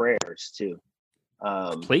out the prayers too.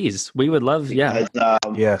 Please, we would love. Because,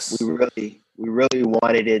 yes, we really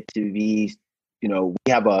wanted it to be.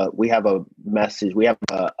 We have a message. We have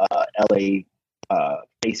a LA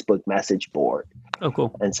Facebook message board. Oh,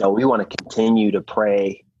 cool. And so we want to continue to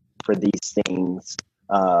pray for these things.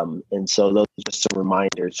 And so those are just some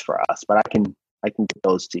reminders for us. But I can get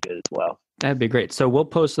those to you as well. That'd be great. So we'll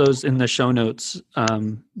post those in the show notes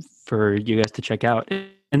for you guys to check out.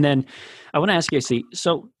 And then I want to ask you, AC,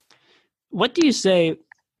 so what do you say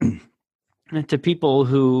to people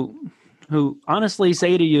who honestly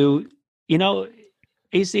say to you,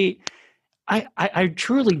 AC, I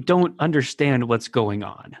truly don't understand what's going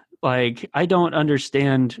on. Like, I don't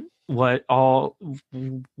understand what's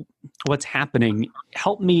happening.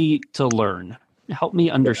 Help me to learn. Help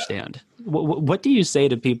me understand. What do you say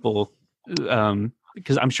to people?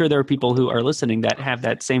 Because I'm sure there are people who are listening that have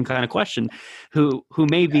that same kind of question, who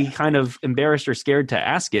may be kind of embarrassed or scared to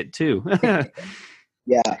ask it too.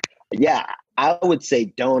 Yeah. I would say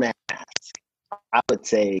don't ask. I would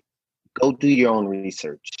say go do your own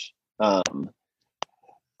research. And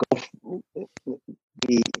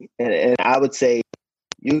I would say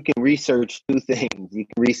you can research two things. You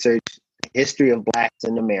can research the history of Blacks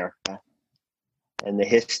in America and the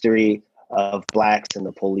history of Blacks and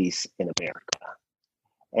the police in America.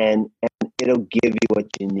 And it'll give you what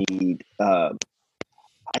you need. I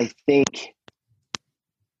think,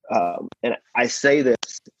 and I say this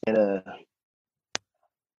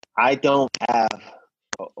I don't have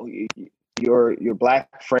your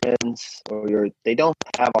Black friends they don't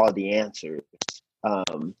have all the answers.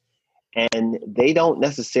 And they don't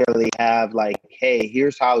necessarily have like, hey,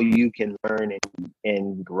 here's how you can learn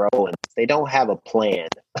and grow. And they don't have a plan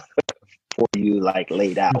for you like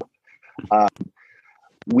laid out.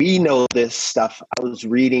 We know this stuff. I was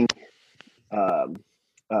reading there's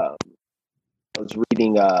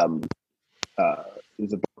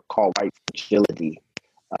a book called White Fragility,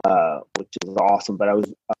 which is awesome. But I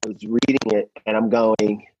was reading it and I'm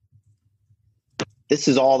going, this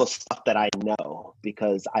is all the stuff that I know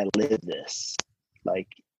because I live this. Like,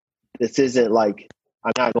 this isn't like,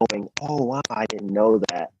 I'm not going, oh wow, I didn't know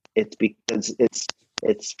that. It's because it's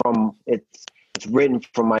written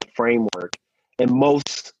from my framework, and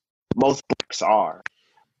most books are.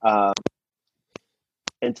 And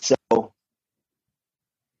so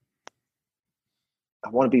I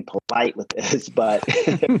want to be polite with this, but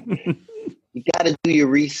you got to do your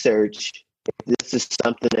research. If this is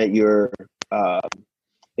something that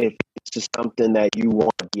if this is something that you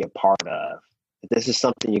want to be a part of, if this is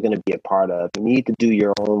something you're going to be a part of, you need to do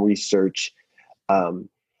your own research. And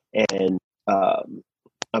I'm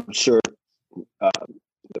sure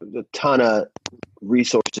there's a ton of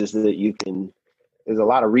resources there's a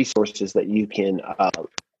lot of resources that you can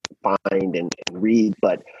find and read,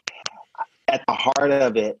 but at the heart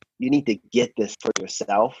of it, you need to get this for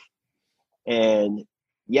yourself. And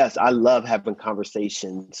yes, I love having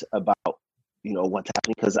conversations about, what's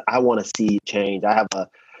happening because I want to see change. I have a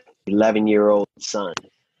 11-year-old son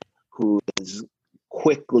who is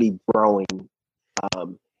quickly growing.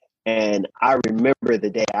 And I remember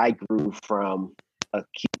the day I grew from a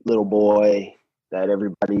cute little boy that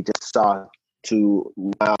everybody just saw to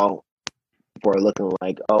now people are looking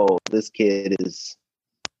like, oh, this kid is,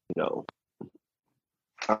 I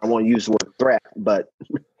don't want to use the word threat, but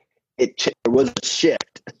it was a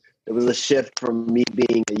shift. It was a shift from me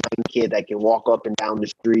being a young kid that can walk up and down the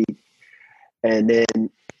street and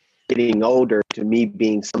then getting older to me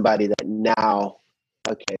being somebody that now,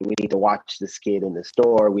 okay, we need to watch this kid in the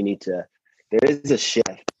store. There is a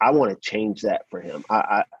shift. I want to change that for him.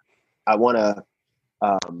 I want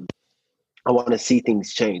to see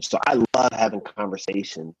things change. So I love having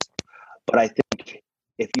conversations But I think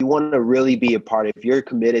if you want to really be a part, if you're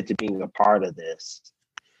committed to being a part of this,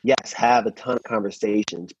 yes, have a ton of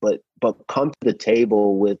conversations, but come to the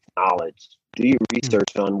table with knowledge. Do your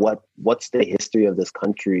research on what's the history of this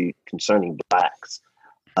country concerning Blacks.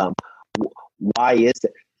 Why is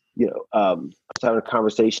it? I was having a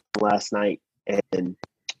conversation last night, and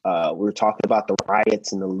we were talking about the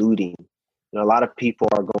riots and the looting. A lot of people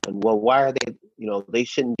are going, well, why are they? They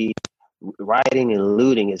shouldn't be rioting and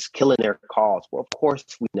looting. Is killing their cause. Well, of course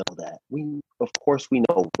we know that. Of course we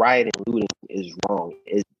know rioting and looting is wrong.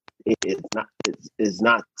 It is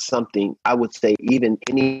not something I would say even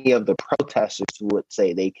any of the protesters would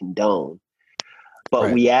say they condone. But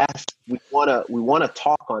right. we want to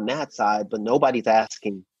talk on that side, but nobody's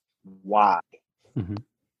asking why. Mm-hmm.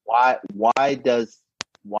 Why does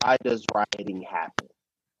rioting happen?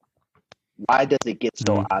 Why does it get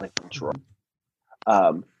so out of control?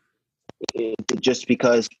 Just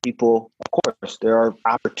because people, of course, there are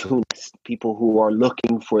opportunists, people who are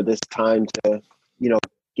looking for this time to,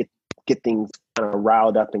 get things kind of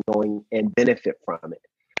riled up and going and benefit from it.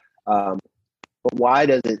 But why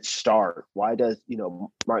does it start? Why does,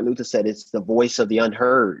 Martin Luther said it's the voice of the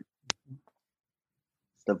unheard.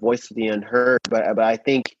 It's the voice of the unheard. But I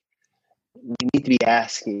think we need to be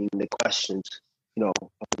asking the questions,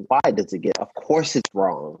 why does it get? Of course it's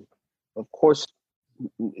wrong. Of course,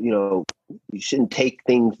 you shouldn't take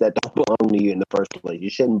things that don't belong to you in the first place. You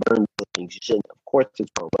shouldn't burn those things. You shouldn't. Of course it's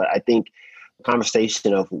wrong. But I think the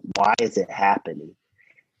conversation of why is it happening?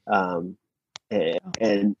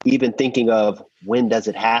 And even thinking of when does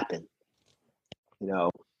it happen?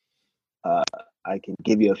 I can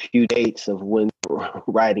give you a few dates of when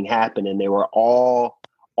rioting happened, and they were all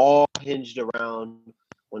hinged around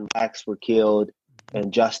when Blacks were killed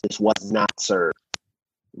and justice was not served.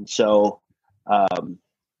 And so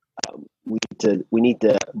we need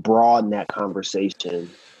to broaden that conversation.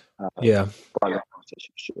 Yeah, broaden that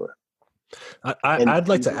conversation, sure. I'd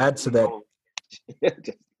like to add to that.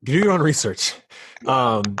 Do your own research.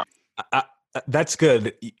 That's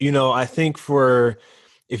good. I think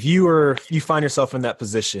if you find yourself in that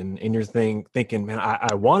position and you're thinking, man,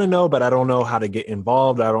 I want to know, but I don't know how to get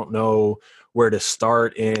involved. I don't know where to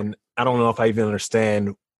start. And I don't know if I even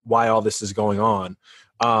understand why all this is going on.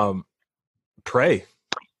 Pray.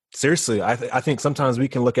 Seriously. I think sometimes we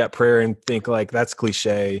can look at prayer and think like that's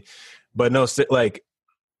cliche, but no, like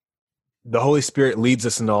the Holy Spirit leads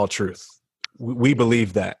us into all truth. We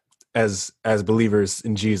believe that as believers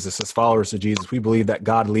in Jesus, as followers of Jesus, we believe that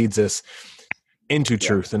God leads us into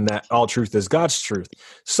truth and that all truth is God's truth.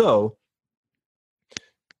 So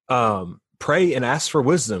pray and ask for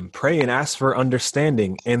wisdom, pray and ask for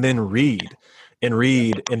understanding, and then read and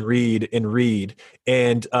read and read and read.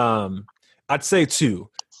 And I'd say too,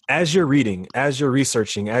 as you're reading, as you're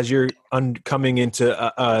researching, as you're coming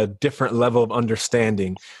into a different level of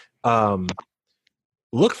understanding,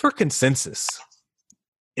 look for consensus.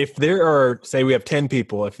 If there are, say we have 10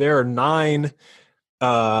 people, if there are nine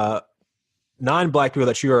Black people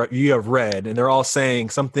that you have read, and they're all saying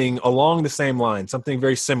something along the same line, something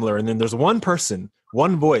very similar, and then there's one person,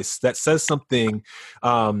 one voice that says something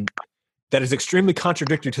that is extremely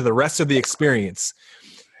contradictory to the rest of the experience,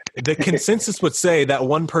 the consensus would say that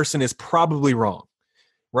one person is probably wrong,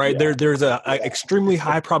 right? Yeah. There's a extremely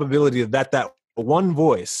high probability that one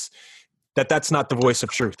voice, that's not the voice of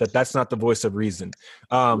truth, that's not the voice of reason.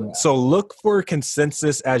 So look for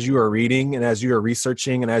consensus as you are reading and as you are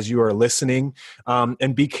researching and as you are listening,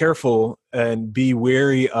 and be careful and be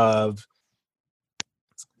wary of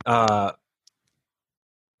the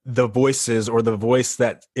voices or the voice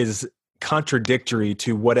that is contradictory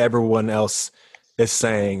to what everyone else is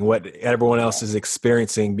saying, what everyone else is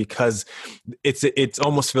experiencing, because it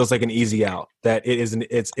almost feels like an easy out, that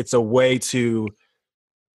it's a way to,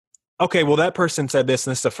 okay, well, that person said this,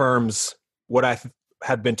 and this affirms what I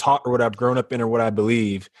have been taught or what I've grown up in or what I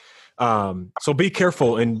believe. So be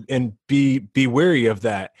careful and be wary of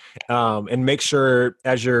that, and make sure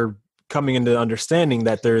as you're coming into understanding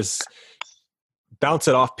that there's bounce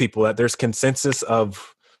it off people, that there's consensus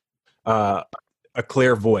of a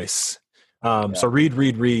clear voice. So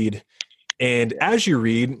read. And as you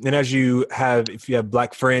read, and as if you have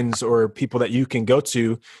Black friends or people that you can go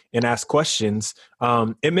to and ask questions,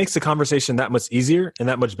 it makes the conversation that much easier and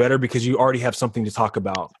that much better because you already have something to talk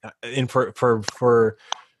about. And for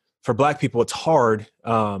Black people, it's hard,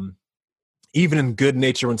 even in good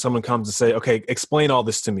nature, when someone comes and say, okay, explain all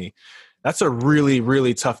this to me. That's a really,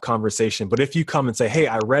 really tough conversation. But if you come and say, hey,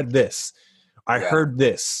 I read this, I heard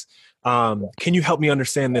this, Can you help me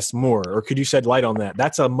understand this more? Or could you shed light on that?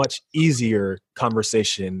 That's a much easier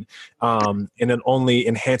conversation. And it only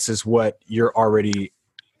enhances what you're already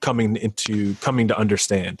coming to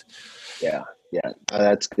understand. Yeah. Yeah.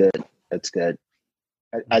 That's good. That's good.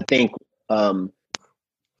 I think,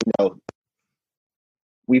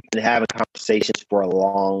 we've been having conversations for a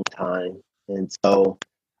long time. And so,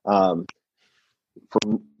 for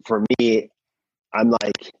me, I'm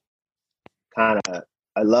like, I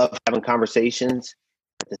love having conversations.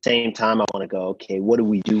 At the same time, I want to go, okay, what do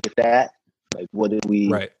we do with that? Like,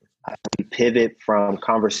 Right. how do we pivot from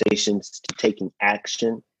conversations to taking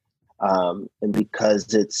action? And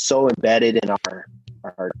because it's so embedded in our,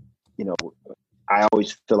 I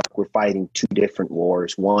always feel like we're fighting two different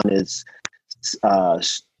wars. One is,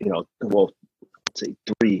 say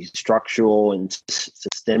three: structural and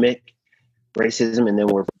systemic racism, and then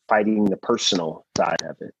we're fighting the personal side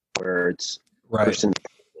of it, where it's Right. person.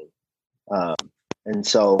 And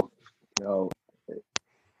so,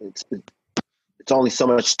 it's only so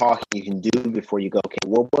much talking you can do before you go, okay,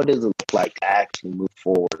 well, what does it look like to actually move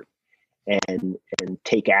forward and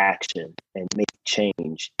take action and make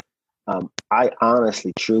change? I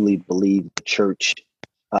honestly, truly believe the church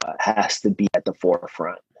has to be at the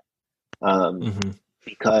forefront,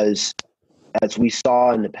 because as we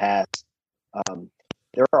saw in the past,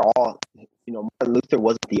 there are all, Martin Luther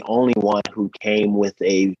wasn't the only one who came with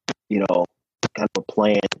a, kind of a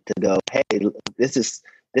plan to go, hey, this is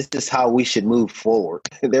how we should move forward.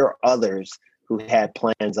 There are others who had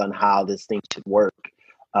plans on how this thing should work.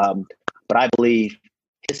 But I believe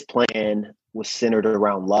his plan was centered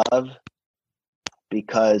around love,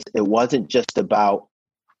 because it wasn't just about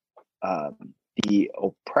the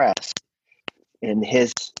oppressed and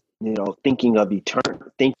his, thinking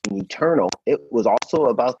eternal. It was also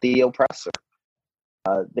about the oppressor.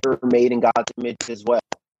 They were made in God's image as well.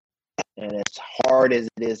 And as hard as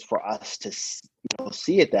it is for us to,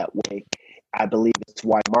 see it that way, I believe it's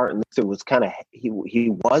why Martin Luther was he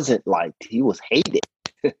wasn't liked. He was hated.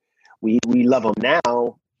 We love him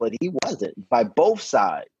now, but he wasn't by both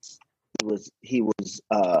sides. He was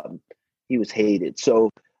hated. So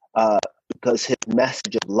because his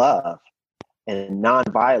message of love and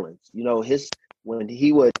nonviolence, if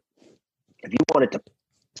you wanted to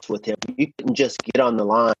with him, you couldn't just get on the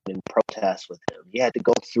line and protest with him. You had to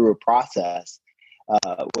go through a process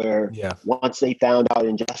where once they found out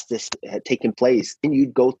injustice had taken place, then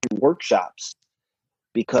you'd go through workshops,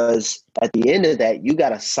 because at the end of that, you got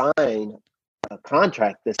to sign a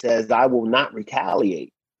contract that says, I will not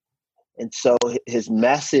retaliate. And so his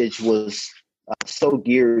message was so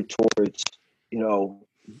geared towards,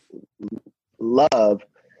 love,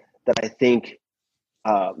 that I think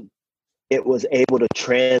it was able to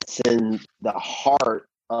transcend the heart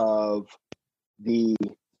of the,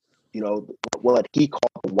 what he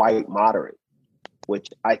called the white moderate, which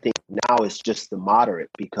I think now is just the moderate,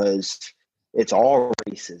 because it's all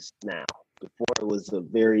races now. Before it was a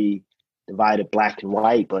very divided black and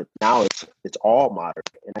white, but now it's all moderate.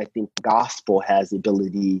 And I think the gospel has the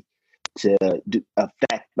ability to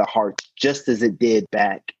affect the hearts, just as it did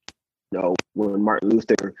back, when Martin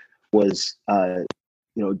Luther was,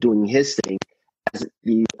 doing his thing, has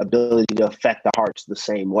the ability to affect the hearts the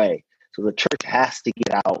same way. So the church has to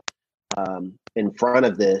get out in front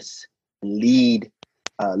of this and lead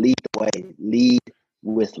the way, lead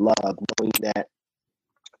with love, knowing that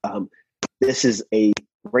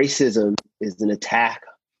racism is an attack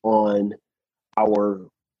on our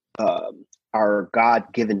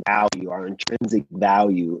God-given value, our intrinsic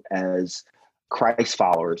value as Christ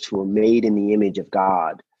followers who are made in the image of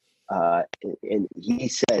God. And he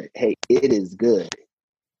said, hey, it is good.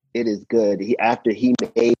 It is good. After he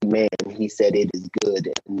made man, he said it is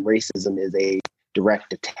good. And racism is a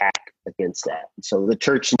direct attack against that. So the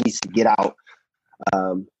church needs to get out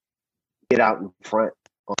in front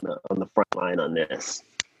on the front line on this.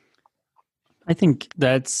 I think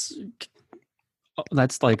that's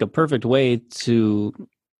like a perfect way to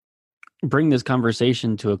bring this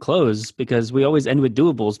conversation to a close, because we always end with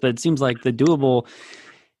doables, but it seems like the doable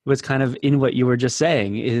was kind of in what you were just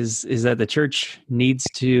saying, is that the church needs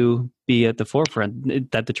to be at the forefront,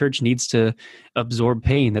 that the church needs to absorb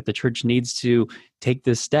pain, that the church needs to take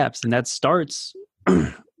the steps. And that starts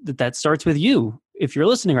with you. If you're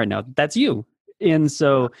listening right now, that's you. And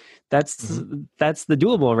so that's the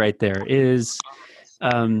doable right there, is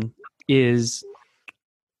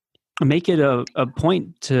make it a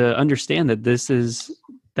point to understand that this is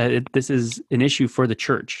an issue for the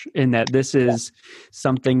church, and that this is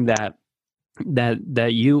something that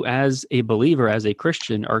you as a believer, as a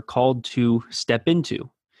Christian, are called to step into.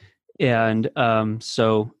 And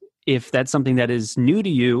so if that's something that is new to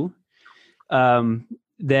you,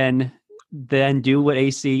 then do what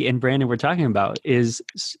AC and Brandon were talking about, is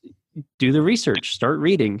do the research, start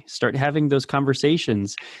reading, start having those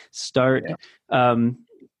conversations, start,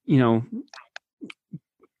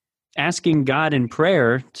 asking God in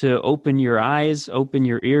prayer to open your eyes, open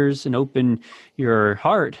your ears, and open your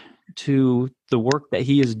heart to the work that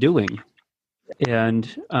he is doing. And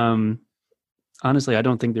honestly, I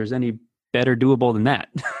don't think there's any better doable than that.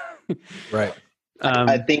 Right.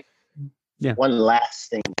 I think one last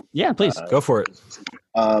thing. Yeah, please. Go for it.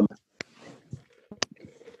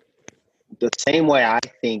 The same way I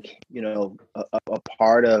think, a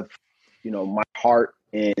part of, my heart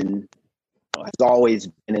in has always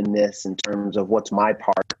been in this, in terms of what's my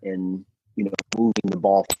part in, moving the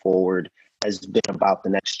ball forward, has been about the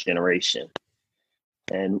next generation.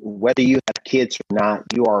 And whether you have kids or not,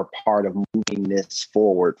 you are a part of moving this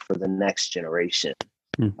forward for the next generation.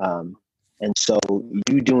 And so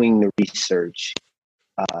you doing the research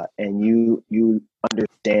and you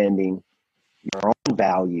understanding your own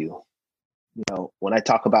value. When I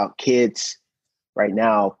talk about kids right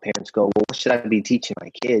now, parents go, well, what should I be teaching my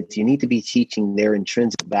kids? You need to be teaching their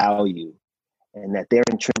intrinsic value, and that their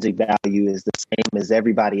intrinsic value is the same as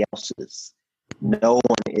everybody else's.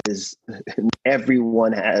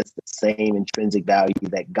 Everyone has the same intrinsic value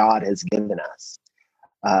that God has given us.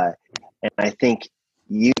 And I think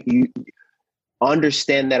you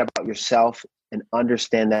understand that about yourself and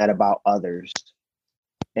understand that about others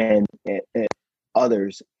and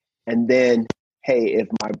others. And then, hey, if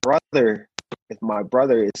my brother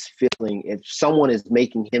is feeling, if someone is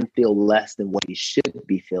making him feel less than what he should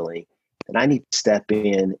be feeling, then I need to step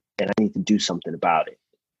in and I need to do something about it.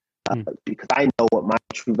 Because I know what my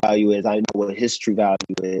true value is. I know what his true value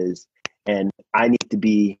is. And I need to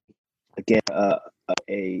be, again,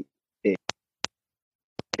 I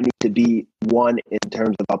need to be one in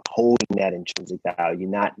terms of upholding that intrinsic value,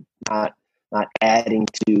 not adding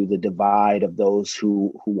to the divide of those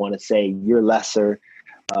who want to say you're lesser,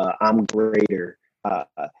 I'm greater.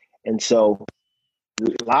 And so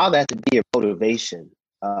allow that to be a motivation.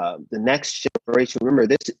 The next generation, remember,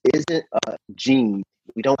 this isn't a gene.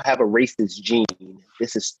 We don't have a racist gene.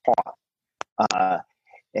 This is taught.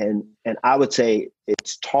 And I would say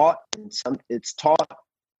it's taught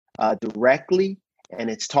directly, and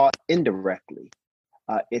it's taught indirectly.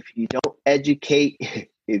 If you don't educate,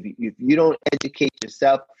 if you don't educate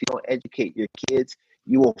yourself, if you don't educate your kids,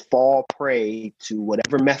 you will fall prey to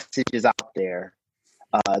whatever message is out there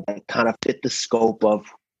that kind of fit the scope of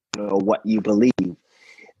what you believe.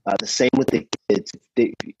 The same with the kids.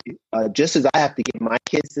 Just as I have to give my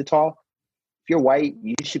kids to talk, if you're white,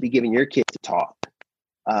 you should be giving your kids to talk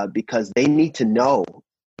because they need to know.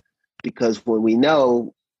 Because when we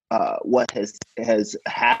know what has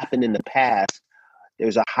happened in the past,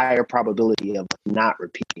 there's a higher probability of not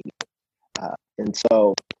repeating it. And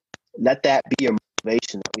so let that be your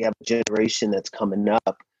motivation. We have a generation that's coming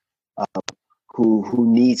up who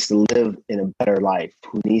needs to live in a better life,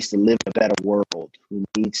 who needs to live in a better world, who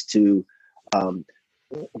needs to,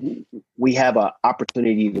 we have an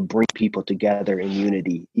opportunity to bring people together in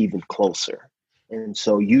unity even closer. And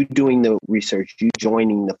so you doing the research, you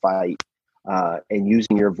joining the fight, and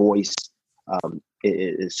using your voice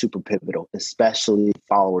is super pivotal, especially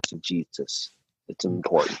followers of Jesus. It's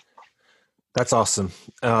important. That's awesome.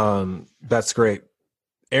 That's great.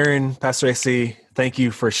 Aaron, Pastor AC, thank you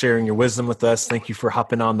for sharing your wisdom with us. Thank you for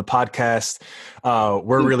hopping on the podcast.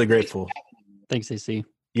 We're really grateful. Thanks, AC.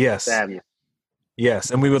 Yes.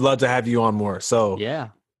 Yes. And we would love to have you on more. So yeah,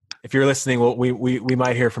 if you're listening, we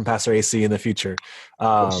might hear from Pastor AC in the future.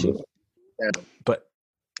 But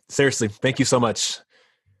seriously, thank you so much.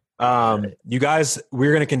 You guys,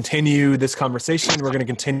 we're going to continue this conversation. We're going to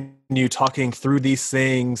continue talking through these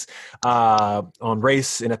things on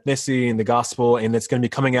race and ethnicity and the gospel, and it's going to be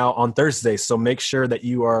coming out on Thursday. So make sure that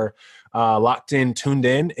you are locked in, tuned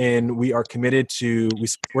in, and we are committed to,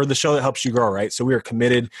 we're the show that helps you grow, right? So we are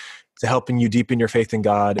committed to helping you deepen your faith in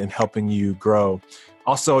God and helping you grow.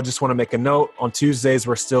 Also, I just want to make a note, on Tuesdays,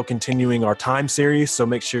 we're still continuing our time series, so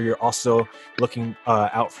make sure you're also looking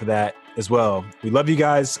out for that as well. We love you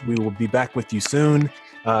guys. We will be back with you soon.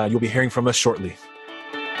 You'll be hearing from us shortly.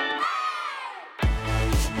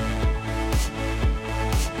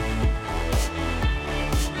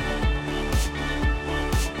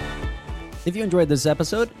 If you enjoyed this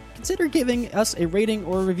episode, consider giving us a rating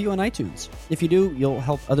or a review on iTunes. If you do, you'll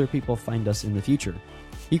help other people find us in the future.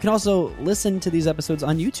 You can also listen to these episodes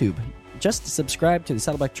on YouTube. Just subscribe to the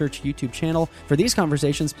Saddleback Church YouTube channel for these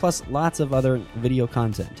conversations, plus lots of other video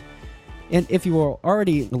content. And if you are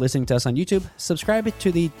already listening to us on YouTube, subscribe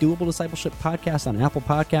to the Doable Discipleship podcast on Apple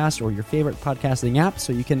Podcasts or your favorite podcasting app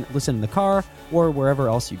so you can listen in the car or wherever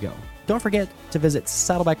else you go. Don't forget to visit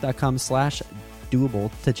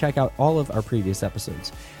saddleback.com/doable to check out all of our previous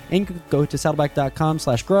episodes. And you can go to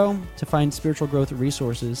saddleback.com/grow to find spiritual growth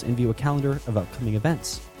resources and view a calendar of upcoming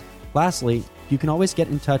events. Lastly, you can always get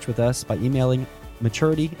in touch with us by emailing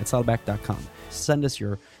maturity@saddleback.com. Send us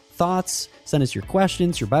your thoughts, send us your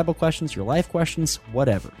questions, your Bible questions, your life questions,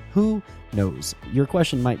 whatever. Who knows? Your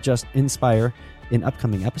question might just inspire an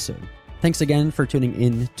upcoming episode. Thanks again for tuning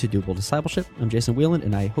in to Doable Discipleship. I'm Jason Whelan,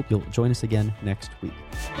 and I hope you'll join us again next week.